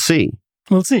we'll see.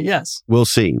 We'll see, yes. We'll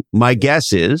see. My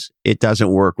guess is it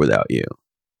doesn't work without you.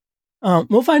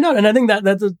 We'll find out. And I think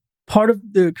that's a part of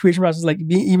the creation process, like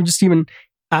even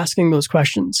asking those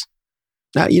questions.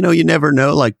 Now, you never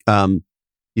know. Like,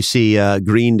 you see,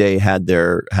 Green Day had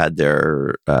their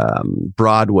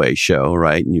Broadway show,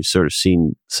 right? And you've sort of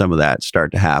seen some of that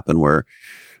start to happen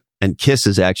and Kiss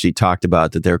has actually talked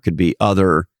about that there could be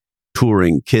other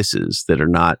touring Kisses that are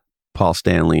not Paul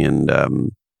Stanley and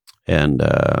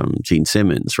Gene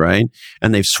Simmons, right?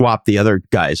 And they've swapped the other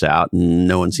guys out, and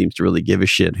no one seems to really give a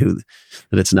shit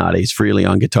that it's not Ace Frehley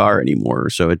on guitar anymore.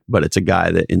 But it's a guy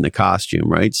that in the costume,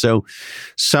 right? So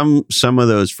some of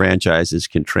those franchises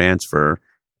can transfer,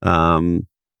 and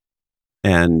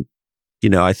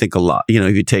I think a lot.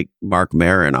 If you take Marc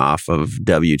Maron off of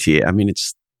WTA, I mean,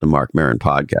 it's the Marc Maron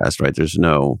podcast, right? There's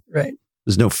no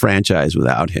franchise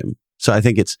without him. So I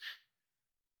think it's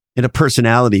in a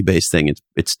personality-based thing.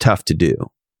 It's tough to do.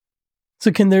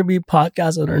 So can there be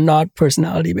podcasts that are not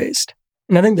personality-based?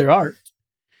 And I think there are.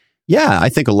 Yeah, I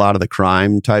think a lot of the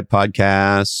crime-type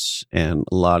podcasts and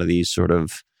a lot of these sort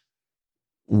of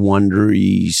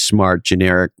wondery, smart,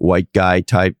 generic white guy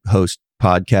type host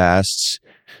podcasts,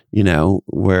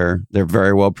 where they're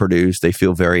very well produced. They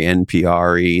feel very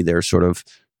NPR-y. They're sort of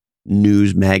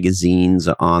news magazines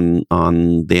on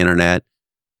the internet.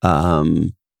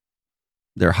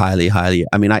 They're highly,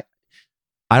 I mean, I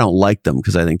don't like them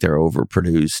because I think they're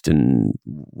overproduced and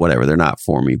whatever. They're not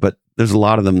for me, but there's a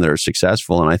lot of them that are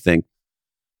successful. And I think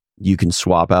you can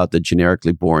swap out the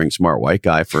generically boring smart white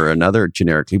guy for another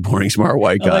generically boring smart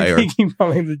white guy.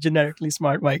 Probably the generically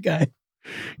smart white guy.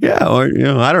 Yeah. Or,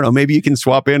 I don't know, maybe you can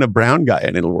swap in a brown guy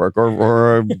and it'll work,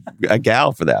 or a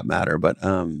gal for that matter. But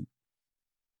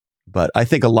I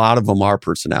think a lot of them are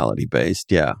personality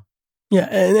based. Yeah. Yeah.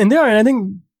 And they are. And I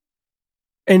think,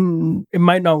 and it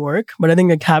might not work, but I think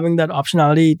like having that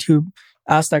optionality to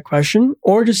ask that question,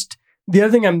 or just the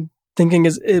other thing I'm thinking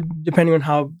is depending on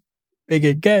how big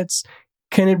it gets,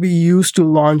 can it be used to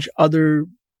launch other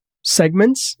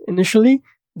segments initially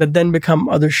that then become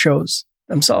other shows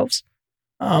themselves?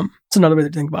 It's another way to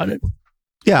think about it.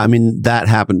 Yeah. I mean, that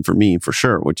happened for me for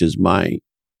sure, which is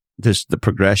the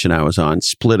progression I was on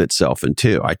split itself in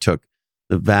two. I took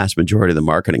the vast majority of the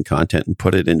marketing content and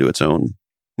put it into its own.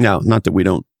 Now, not that we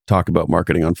don't talk about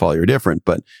marketing on Follow Your Different,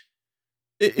 but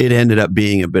it ended up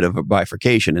being a bit of a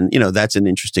bifurcation. And, that's an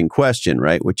interesting question,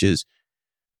 right? Which is,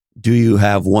 do you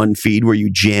have one feed where you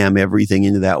jam everything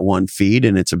into that one feed?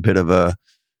 And it's a bit of a,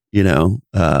 to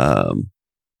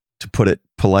put it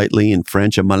politely in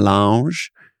French, a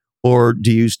mélange? Or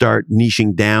do you start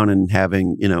niching down and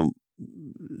having,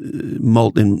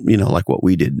 like what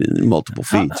we did in multiple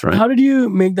feeds, right? How did you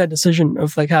make that decision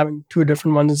of like having two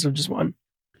different ones instead of just one?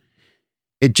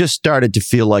 It just started to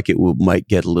feel like it might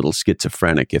get a little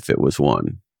schizophrenic if it was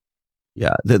one.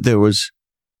 Yeah, there was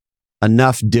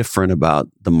enough different about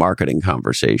the marketing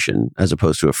conversation as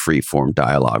opposed to a free-form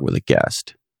dialogue with a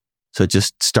guest. So it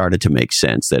just started to make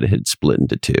sense that it had split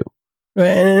into two. Right,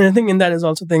 and I think in that is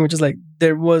also a thing, which is like,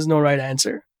 there was no right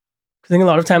answer. I think a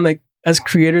lot of time, like as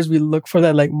creators, we look for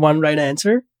that like one right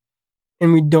answer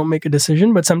and we don't make a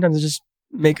decision, but sometimes it's just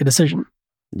make a decision.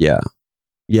 Yeah.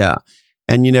 Yeah.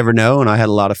 And you never know. And I had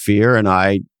a lot of fear, and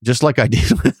I, just like I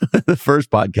did with the first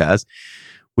podcast,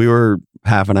 we were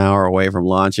half an hour away from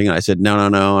launching, and I said, no.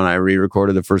 And I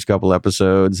re-recorded the first couple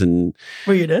episodes. And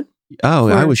Well, you did?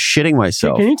 I was shitting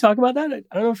myself. Can you talk about that?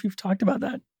 I don't know if you've talked about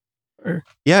that. Or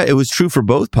Yeah, it was true for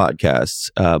both podcasts.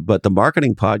 But the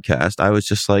marketing podcast, I was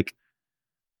just like,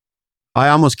 I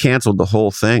almost canceled the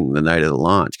whole thing the night of the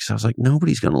launch because I was like,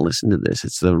 nobody's going to listen to this.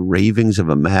 It's the ravings of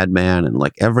a madman. And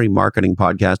like every marketing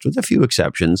podcast, with a few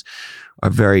exceptions, are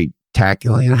very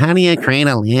tactical. How do you create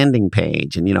a landing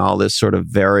page? And, all this sort of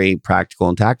very practical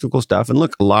and tactical stuff. And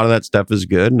look, a lot of that stuff is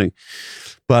good.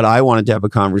 But I wanted to have a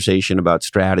conversation about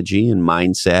strategy and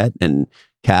mindset and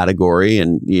category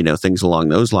and, things along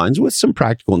those lines with some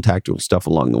practical and tactical stuff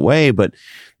along the way. But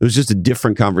it was just a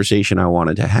different conversation I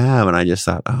wanted to have. And I just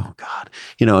thought, oh God,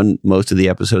 and most of the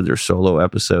episodes are solo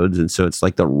episodes. And so it's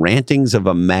like the rantings of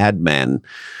a madman,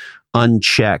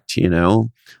 unchecked,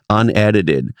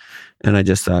 unedited. And I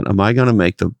just thought, am I going to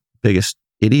make the biggest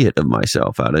idiot of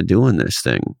myself out of doing this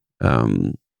thing?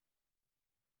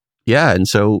 And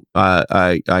so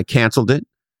I canceled it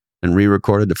and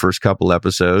re-recorded the first couple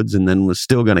episodes, and then was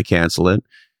still going to cancel it.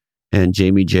 And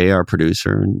Jamie J, our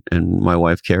producer, and my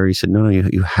wife Carrie said, no,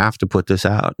 you have to put this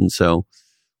out. And so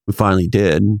we finally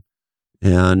did.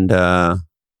 And I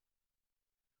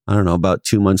don't know, about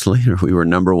 2 months later, we were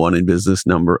number one in business,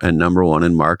 number one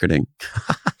in marketing.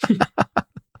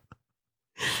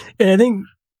 And I think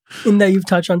in that you've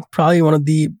touched on probably one of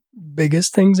the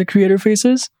biggest things a creator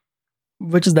faces,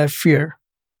 which is that fear,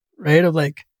 right? Of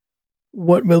like,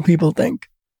 what will people think?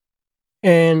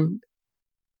 And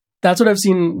that's what I've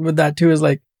seen with that too, is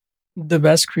like the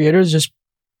best creators just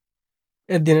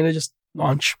at the end of it just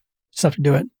launch. Just have to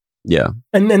do it. Yeah.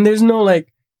 And there's no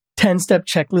like 10-step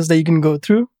checklist that you can go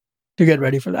through to get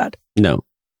ready for that. No.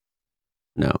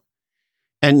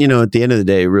 And at the end of the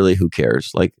day, really, who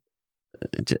cares? Like,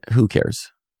 who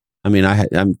cares? I mean, I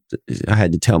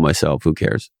had to tell myself, who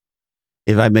cares?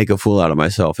 If I make a fool out of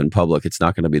myself in public, it's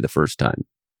not going to be the first time.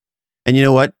 And you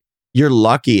know what? You're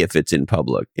lucky if it's in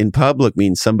public. In public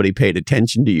means somebody paid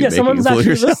attention to you. Yeah, making someone's a fool of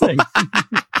actually yourself.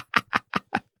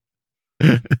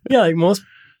 listening. Yeah, like most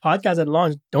podcasts at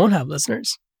launch don't have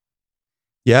listeners.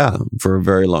 Yeah, for a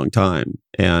very long time.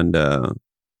 And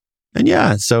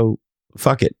yeah, so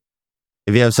fuck it.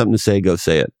 If you have something to say, go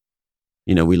say it.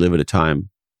 We live at a time.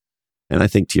 And I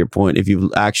think to your point, if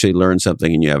you've actually learned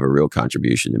something and you have a real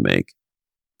contribution to make,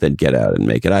 then get out and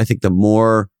make it. I think the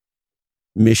more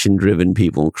mission-driven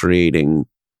people creating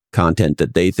content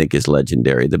that they think is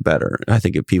legendary, the better. I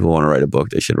think if people want to write a book,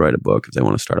 they should write a book. If they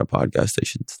want to start a podcast, they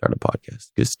should start a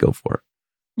podcast. Just go for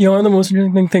it. One of the most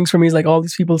interesting things for me is like all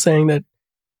these people saying that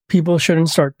people shouldn't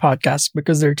start podcasts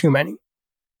because there are too many.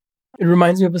 It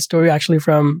reminds me of a story actually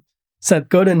from Seth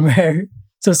Godin where,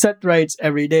 so Seth writes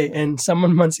every day and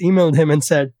someone once emailed him and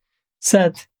said,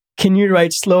 Seth, can you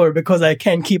write slower because I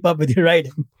can't keep up with your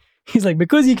writing? He's like,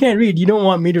 because you can't read, you don't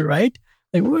want me to write?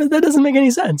 Like, well, that doesn't make any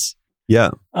sense.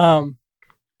 Yeah. And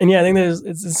yeah, I think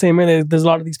it's the same way. There's a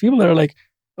lot of these people that are like,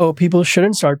 oh, people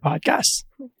shouldn't start podcasts.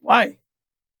 Why?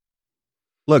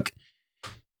 Look,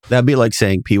 that'd be like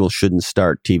saying people shouldn't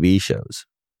start TV shows.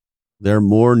 There are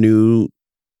more new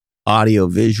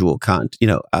audio-visual content.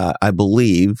 I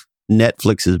believe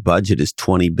Netflix's budget is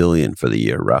 $20 billion for the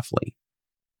year, roughly.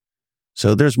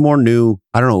 So there's more new.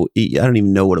 I don't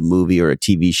even know what a movie or a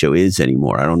TV show is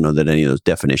anymore. I don't know that any of those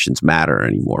definitions matter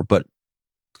anymore. But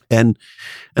and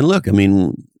look, I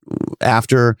mean,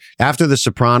 after The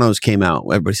Sopranos came out,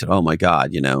 everybody said, "Oh my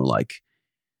God, like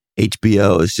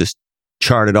HBO has just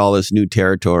charted all this new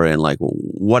territory, and like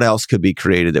what else could be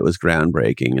created that was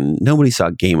groundbreaking?" And nobody saw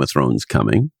Game of Thrones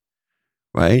coming,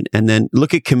 right? And then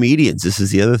look at comedians. This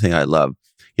is the other thing I love.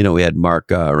 We had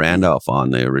Mark Randolph on,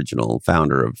 the original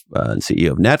founder of and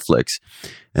CEO of Netflix.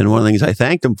 And one of the things I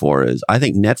thanked him for is I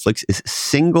think Netflix is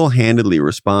single-handedly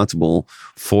responsible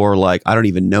for like, I don't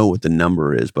even know what the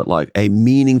number is, but like a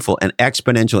meaningful and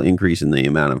exponential increase in the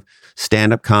amount of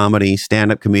stand-up comedy,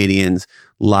 stand-up comedians,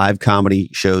 live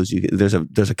comedy shows. There's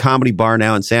a comedy bar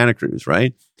now in Santa Cruz,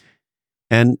 right?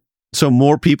 And so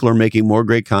more people are making more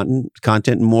great content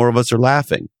and more of us are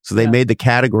laughing. So they made the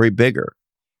category bigger.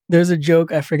 There's a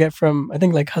joke I forget from, I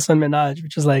think like Hassan Minhaj,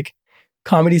 which is like,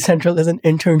 Comedy Central is an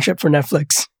internship for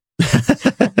Netflix.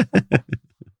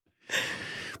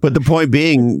 But the point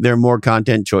being, there are more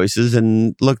content choices,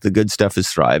 and look, the good stuff is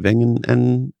thriving,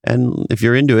 and if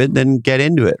you're into it, then get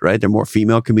into it, right? There are more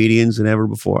female comedians than ever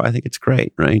before. I think it's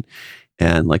great, right?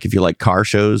 And like, if you like car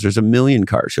shows, there's a million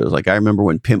car shows. Like I remember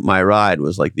when Pimp My Ride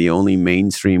was like the only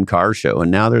mainstream car show,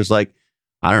 and now there's like,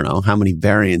 I don't know how many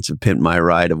variants of Pimp My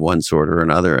Ride of one sort or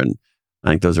another. And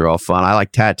I think those are all fun. I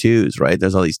like tattoos, right?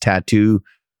 There's all these tattoo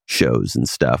shows and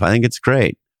stuff. I think it's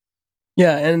great.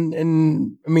 Yeah,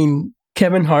 and I mean,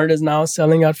 Kevin Hart is now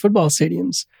selling out football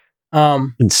stadiums.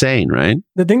 Insane, right?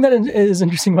 The thing that is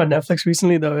interesting about Netflix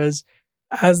recently, though, is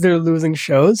as they're losing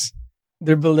shows,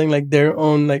 they're building like their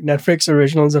own like Netflix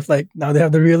originals of like now they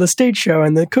have the real estate show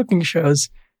and the cooking shows.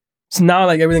 So now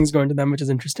like everything's going to them, which is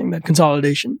interesting. That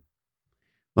consolidation.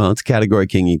 Well, it's category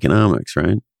king economics,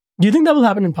 right? Do you think that will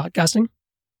happen in podcasting?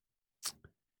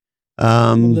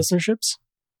 Listenerships?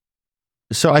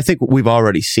 So I think we've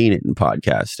already seen it in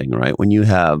podcasting, right? When you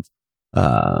have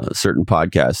certain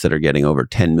podcasts that are getting over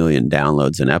 10 million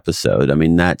downloads an episode, I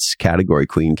mean, that's category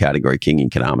queen, category king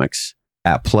economics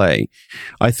at play.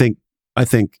 I think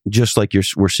just like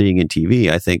we're seeing in TV,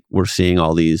 I think we're seeing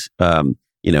all these,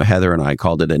 Heather and I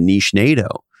called it a niche NATO,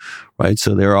 right?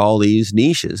 So there are all these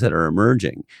niches that are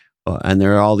emerging and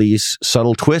there are all these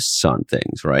subtle twists on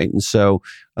things, right? And so,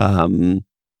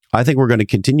 I think we're going to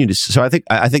continue to. So I think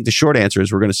the short answer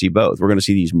is we're going to see both. We're going to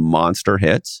see these monster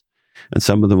hits, and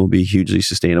some of them will be hugely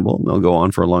sustainable, and they'll go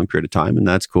on for a long period of time, and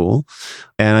that's cool.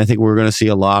 And I think we're going to see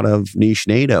a lot of niche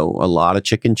NATO, a lot of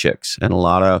chicken chicks, and a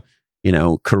lot of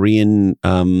Korean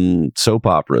soap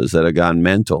operas that have gone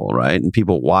mental, right? And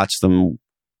people watch them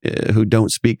who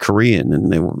don't speak Korean,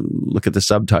 and they look at the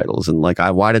subtitles, and like,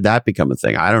 why did that become a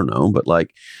thing? I don't know, but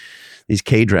like. These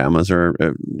K-dramas are,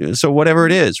 so whatever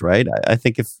it is, right? I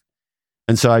think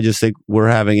so I just think we're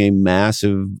having a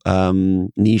massive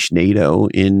niche NATO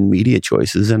in media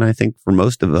choices. And I think for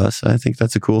most of us, I think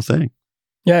that's a cool thing.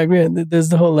 Yeah, I agree. There's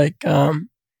the whole like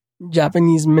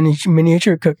Japanese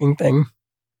miniature cooking thing,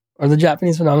 or the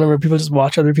Japanese phenomenon where people just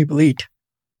watch other people eat.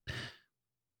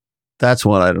 That's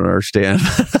one I don't understand.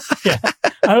 Yeah,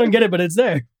 I don't get it, but it's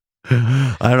there.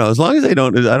 I don't know. As long as they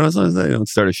don't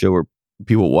start a show where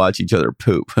people watch each other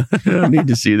poop. I don't need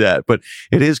to see that. But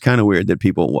it is kind of weird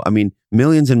that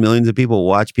millions and millions of people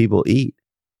watch people eat.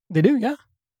 They do, yeah.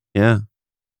 Yeah.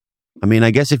 I mean, I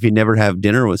guess if you never have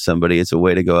dinner with somebody, it's a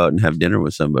way to go out and have dinner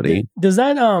with somebody. Does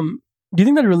that, do you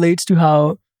think that relates to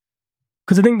how,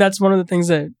 because I think that's one of the things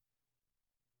that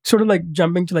sort of like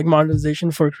jumping to like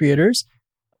monetization for creators.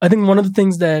 I think one of the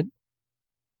things that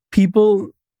people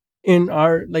in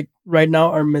our, like right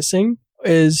now are missing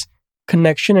is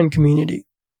connection and community.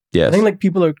 Yes. I think like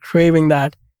people are craving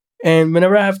that. And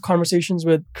whenever I have conversations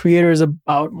with creators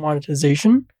about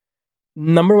monetization,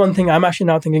 number one thing I'm actually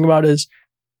now thinking about is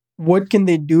what can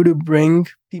they do to bring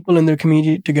people in their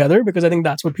community together? Because I think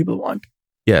that's what people want.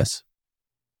 Yes.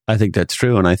 I think that's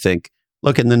true. And I think,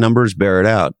 look, and the numbers bear it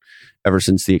out. Ever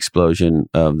since the explosion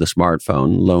of the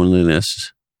smartphone,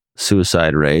 loneliness,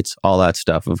 suicide rates, all that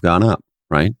stuff have gone up,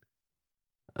 right?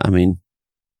 I mean,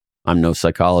 I'm no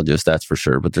psychologist, that's for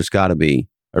sure, but there's got to be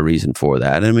a reason for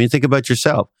that. And I mean, think about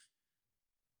yourself.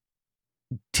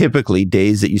 Typically,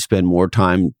 days that you spend more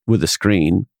time with a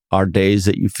screen are days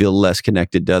that you feel less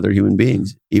connected to other human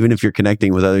beings. Even if you're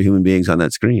connecting with other human beings on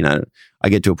that screen, I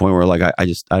get to a point where like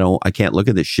I can't look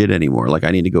at this shit anymore. Like I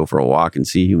need to go for a walk and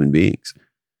see human beings.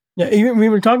 Yeah, even we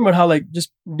were talking about how like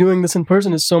just doing this in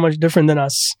person is so much different than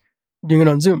us doing it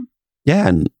on Zoom. Yeah,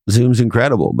 and Zoom's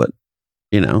incredible, but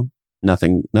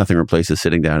nothing replaces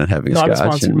sitting down and having not a scotch.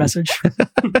 Not a sponsored message.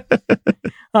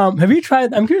 Have you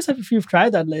tried? I'm curious if you've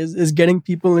tried that. Is getting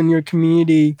people in your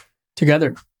community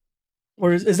together,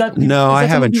 or is that? No, I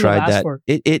haven't tried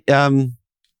that.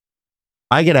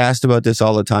 I get asked about this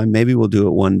all the time. Maybe we'll do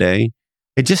it one day.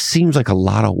 It just seems like a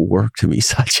lot of work to me,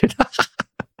 Sachin.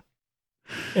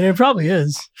 And it probably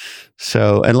is.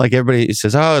 So, and like everybody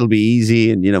says, oh, it'll be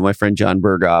easy. And, my friend John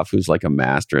Berghoff, who's like a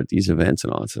master at these events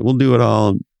and all, said, we'll do it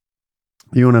all.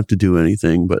 You won't have to do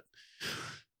anything. But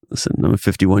listen, I'm a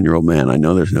 51-year-old man. I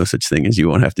know there's no such thing as you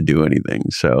won't have to do anything.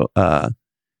 So, I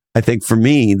think for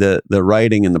me, the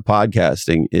writing and the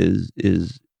podcasting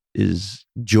is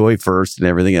joy first and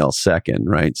everything else second,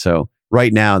 right? So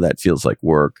right now that feels like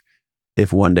work.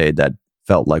 If one day that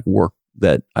felt like work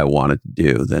that I wanted to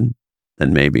do, then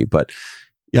maybe. But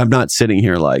I'm not sitting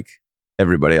here like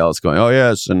everybody else going, oh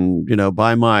yes, and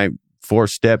buy my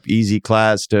 4-step easy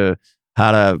class to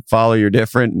how to follow your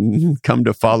different and come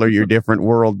to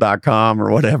followyourdifferentworld.com or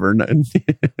whatever.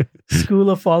 School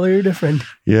of Follow Your Different.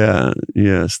 Yeah.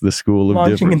 Yes. The School of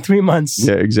Launching Different. in 3 months.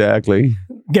 Yeah, exactly.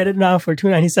 Get it now for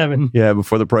 $297. Yeah,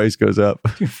 before the price goes up.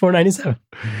 $497.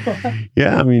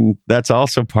 Yeah, I mean, that's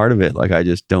also part of it. Like, I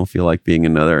just don't feel like being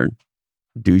another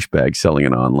douchebag selling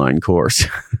an online course.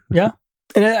 Yeah.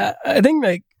 And I think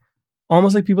like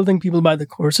almost like people think people buy the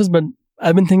courses, but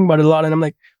I've been thinking about it a lot and I'm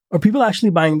like, are people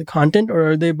actually buying the content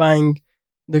or are they buying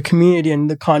the community and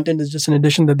the content is just an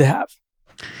addition that they have?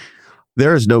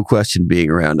 There is no question being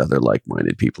around other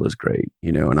like-minded people is great,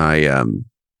 and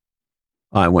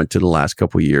I went to the last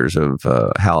couple of years of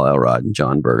Hal Elrod and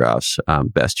John Berghoff's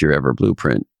Best Year Ever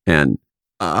Blueprint. And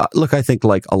look, I think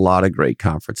like a lot of great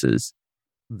conferences,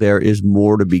 there is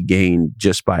more to be gained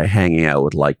just by hanging out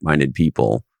with like-minded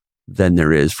people than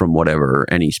there is from whatever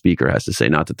any speaker has to say.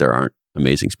 Not that there aren't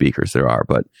amazing speakers, there are,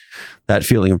 but that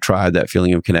feeling of tribe, that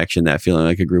feeling of connection, that feeling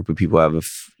like a group of people have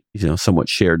somewhat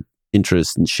shared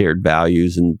interests and shared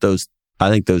values, and I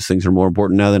think those things are more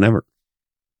important now than ever.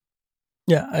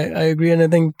 Yeah, I agree, and I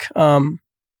think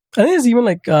it's even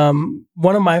like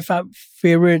one of my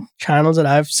favorite channels that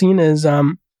I've seen is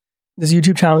this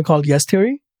YouTube channel called Yes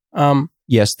Theory.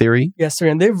 Yes Theory,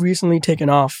 and they've recently taken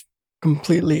off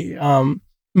completely,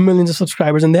 millions of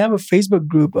subscribers, and they have a Facebook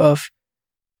group of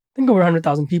I think over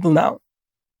 100,000 people now.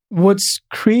 What's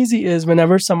crazy is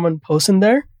whenever someone posts in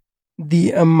there,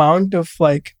 the amount of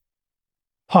like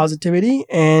positivity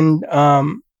and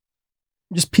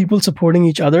just people supporting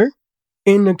each other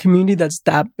in a community that's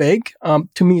that big,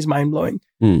 to me is mind-blowing.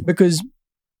 Because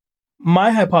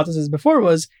my hypothesis before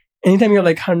was anytime you have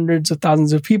like hundreds of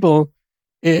thousands of people,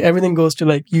 everything goes to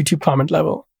like YouTube comment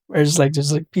level, where it's like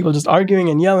just like people just arguing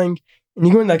and yelling. And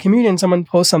you go in that community and someone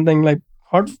posts something like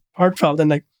heartfelt and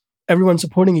like everyone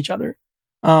supporting each other.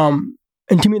 And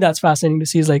to me, that's fascinating to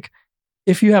see is like,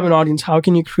 if you have an audience, how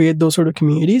can you create those sort of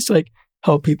communities to like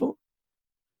help people?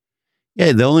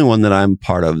 Yeah, the only one that I'm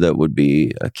part of that would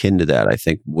be akin to that, I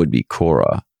think, would be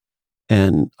Quora.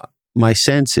 And my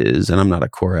sense is, and I'm not a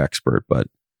Quora expert, but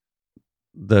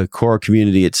the Quora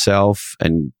community itself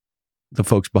and the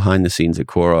folks behind the scenes at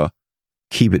Quora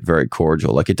keep it very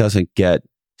cordial. Like, it doesn't get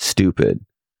stupid.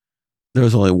 There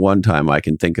was only one time I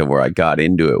can think of where I got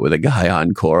into it with a guy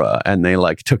on Quora, and they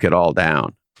like took it all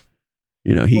down.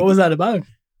 What was that about?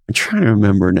 I'm trying to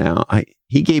remember now.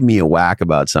 He gave me a whack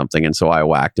about something, and so I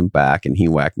whacked him back, and he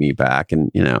whacked me back,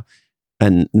 and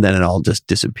and then it all just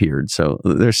disappeared. So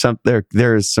there's some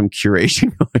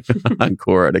curation going on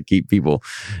Quora to keep people,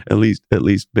 at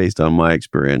least based on my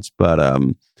experience. But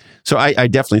so I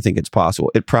definitely think it's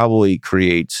possible. It probably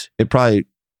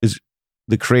is.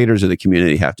 The creators of the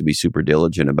community have to be super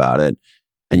diligent about it,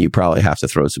 and you probably have to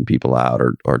throw some people out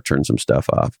or turn some stuff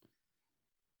off.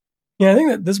 Yeah, I think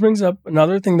that this brings up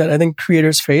another thing that I think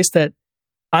creators face that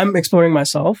I'm exploring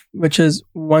myself, which is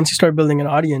once you start building an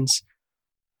audience,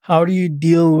 how do you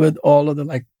deal with all of the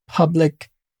like public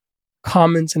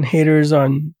comments and haters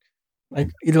on like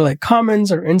either like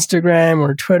comments or Instagram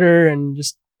or Twitter and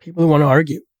just people who want to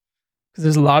argue? Because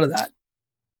there's a lot of that.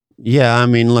 Yeah, I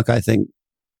mean, look, I think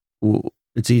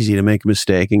it's easy to make a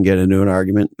mistake and get into an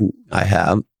argument. I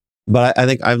have, but I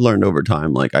think I've learned over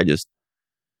time, like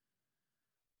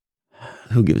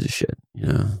who gives a shit,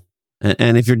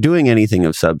 And if you're doing anything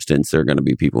of substance, there are going to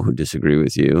be people who disagree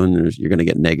with you, and you're going to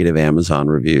get negative Amazon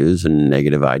reviews and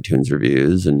negative iTunes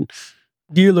reviews. And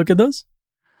do you look at those?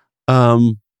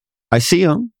 I see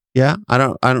them. Yeah, I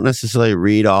don't necessarily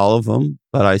read all of them,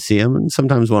 but I see them, and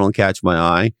sometimes one will catch my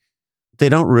eye. They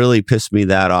don't really piss me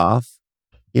that off.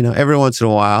 Every once in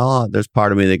a while, there's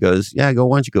part of me that goes, "Yeah,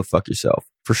 why don't you go fuck yourself?"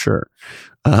 For sure.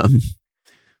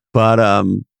 But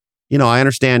I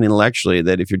understand intellectually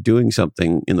that if you're doing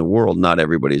something in the world, not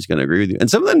everybody's going to agree with you. And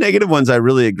some of the negative ones I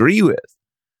really agree with.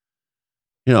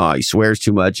 He swears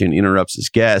too much and interrupts his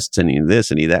guests and he this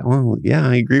and he that. Well, yeah,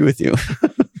 I agree with you.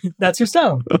 That's your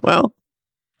style. Well,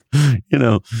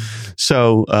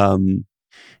 so,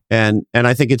 and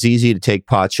I think it's easy to take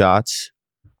pot shots.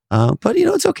 But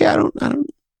it's okay. I don't,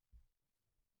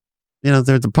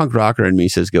 the punk rocker in me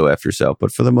says go F yourself.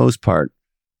 But for the most part,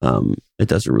 it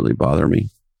doesn't really bother me.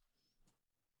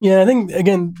 Yeah, I think,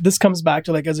 again, this comes back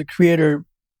to like as a creator,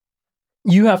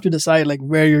 you have to decide like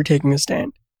where you're taking a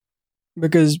stand.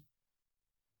 Because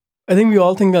I think we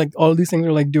all think like all these things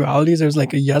are like dualities. There's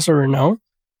like a yes or a no.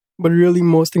 But really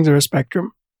most things are a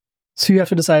spectrum. So you have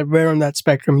to decide where on that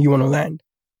spectrum you want to land.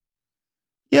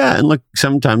 Yeah, and look,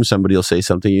 sometimes somebody will say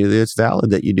something that's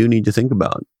valid that you do need to think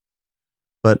about.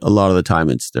 But a lot of the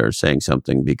time they're saying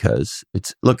something because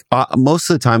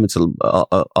most of the time it's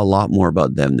a lot more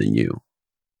about them than you.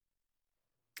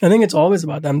 I think it's always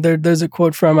about them. There's a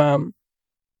quote from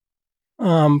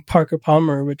Parker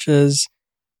Palmer, which is,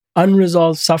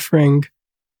 unresolved suffering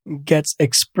gets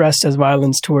expressed as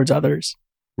violence towards others.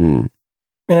 And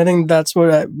I think that's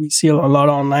what we see a lot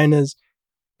online is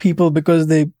people, because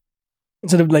they,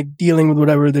 instead of like dealing with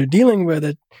whatever they're dealing with,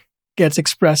 it gets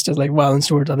expressed as like violence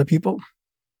towards other people.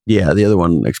 Yeah, the other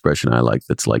one expression I like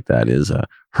that's like that is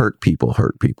hurt people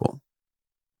hurt people.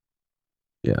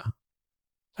 Yeah.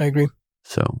 I agree.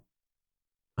 So,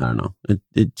 I don't know.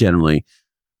 It generally,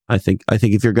 I think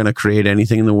if you're going to create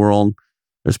anything in the world,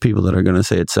 There's people that are going to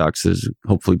say it sucks. There's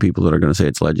hopefully people that are going to say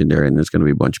it's legendary, and there's going to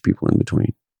be a bunch of people in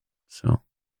between. So,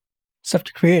 stuff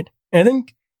to create. And I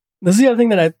think this is the other thing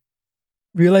that I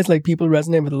realize like people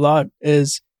resonate with a lot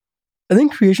is I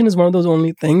think creation is one of those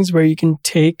only things where you can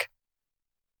take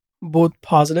both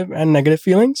positive and negative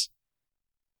feelings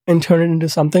and turn it into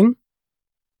something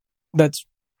that's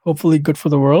hopefully good for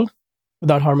the world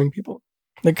without harming people.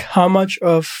 Like how much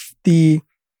of the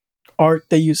art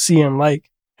that you see and like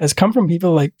has come from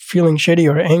people like feeling shitty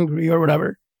or angry or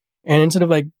whatever. And instead of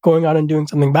like going out and doing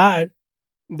something bad,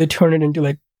 they turn it into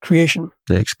like creation.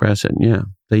 They express it. Yeah.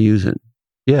 They use it.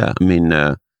 Yeah. I mean,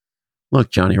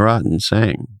 look, Johnny Rotten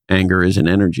saying anger is an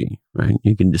energy, right?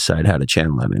 You can decide how to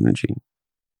channel that energy.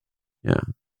 Yeah.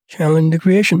 Channel into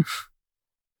creation.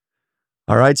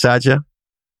 All right, Satya.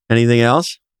 Anything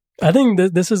else? I think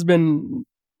this has been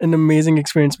an amazing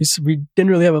experience. We didn't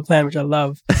really have a plan, which I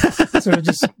love. So we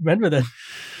just went with it.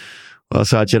 Well,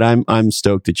 Sachin, I'm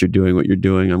stoked that you're doing what you're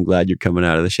doing. I'm glad you're coming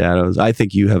out of the shadows. I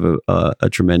think you have a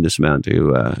tremendous amount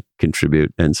to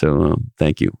contribute. And so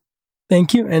thank you.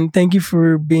 Thank you. And thank you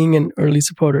for being an early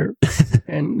supporter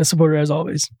and a supporter as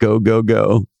always. Go, go,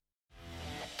 go.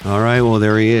 All right. Well,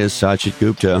 there he is, Satchit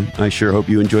Gupta. I sure hope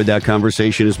you enjoyed that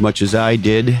conversation as much as I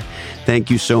did. Thank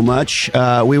you so much.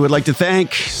 We would like to thank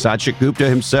Satchit Gupta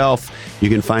himself. You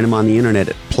can find him on the internet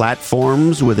at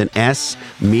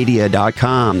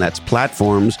platforms.media.com. That's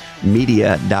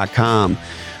platformsmedia.com.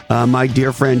 My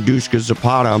dear friend Dushka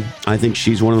Zapata, I think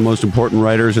she's one of the most important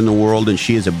writers in the world, and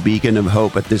she is a beacon of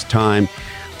hope at this time.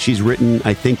 She's written,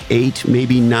 I think, 8,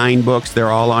 maybe 9 books.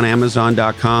 They're all on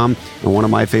Amazon.com. And one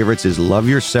of my favorites is Love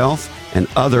Yourself and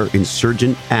Other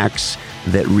Insurgent Acts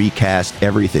That Recast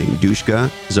Everything.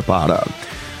 Dushka Zapata.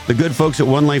 The good folks at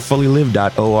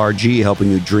OneLifeFullyLived.org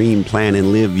helping you dream, plan,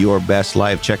 and live your best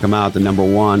life. Check them out, the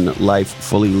 #1,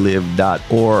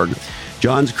 LifeFullyLived.org.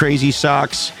 John's Crazy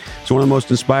Socks. It's one of the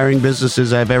most inspiring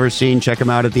businesses I've ever seen. Check them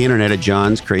out at the internet at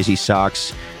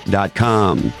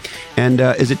johnscrazysocks.com. And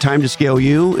is it time to scale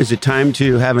you? Is it time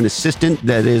to have an assistant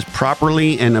that is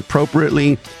properly and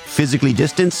appropriately physically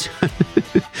distanced?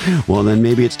 Well, then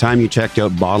maybe it's time you checked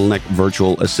out Bottleneck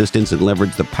Virtual Assistants and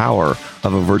leverage the power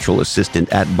of a virtual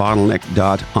assistant at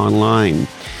bottleneck.online.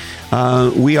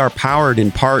 We are powered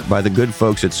in part by the good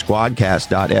folks at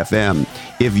squadcast.fm.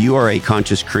 If you are a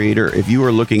conscious creator, if you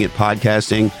are looking at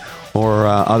podcasting or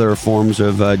other forms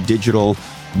of digital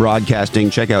broadcasting,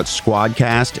 check out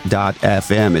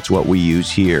squadcast.fm. It's what we use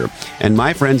here. And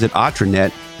my friends at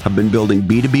Atranet have been building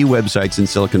B2B websites in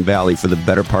Silicon Valley for the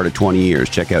better part of 20 years.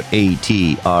 Check out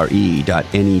atre.net.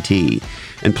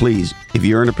 And please, if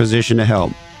you're in a position to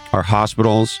help our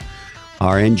hospitals,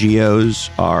 our NGOs,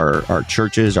 our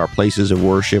churches, our places of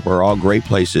worship are all great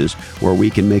places where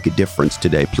we can make a difference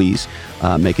today. Please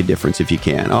make a difference if you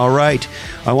can. All right.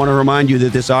 I want to remind you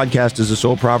that this oddcast is the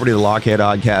sole property of the Lochhead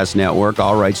Oddcast Network.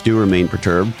 All rights do remain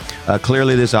perturbed.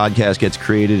 Clearly, this oddcast gets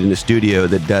created in a studio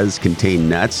that does contain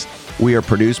nuts. We are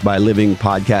produced by living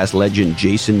podcast legend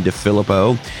Jason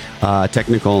DeFilippo.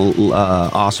 Technical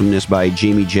awesomeness by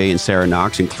Jamie J. and Sarah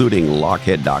Knox, including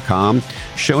Lochhead.com.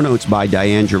 Show notes by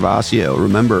Diane Gervasio.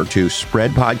 Remember to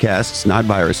spread podcasts, not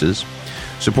viruses.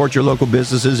 Support your local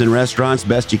businesses and restaurants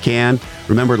best you can.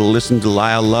 Remember to listen to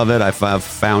Lyle Lovett. I've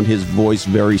found his voice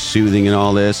very soothing in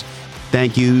all this.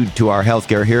 Thank you to our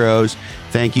healthcare heroes.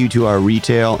 Thank you to our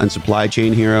retail and supply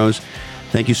chain heroes.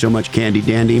 Thank you so much, Candy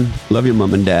Dandy. Love you,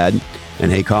 Mom and Dad.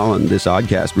 And hey, Colin, this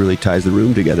oddcast really ties the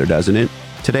room together, doesn't it?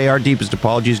 Today, our deepest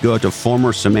apologies go out to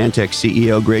former Symantec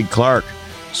CEO Greg Clark.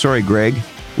 Sorry, Greg.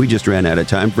 We just ran out of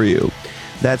time for you.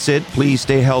 That's it. Please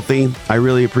stay healthy. I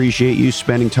really appreciate you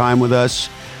spending time with us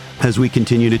as we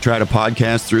continue to try to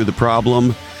podcast through the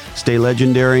problem. Stay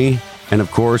legendary. And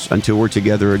of course, until we're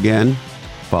together again,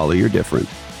 follow your different.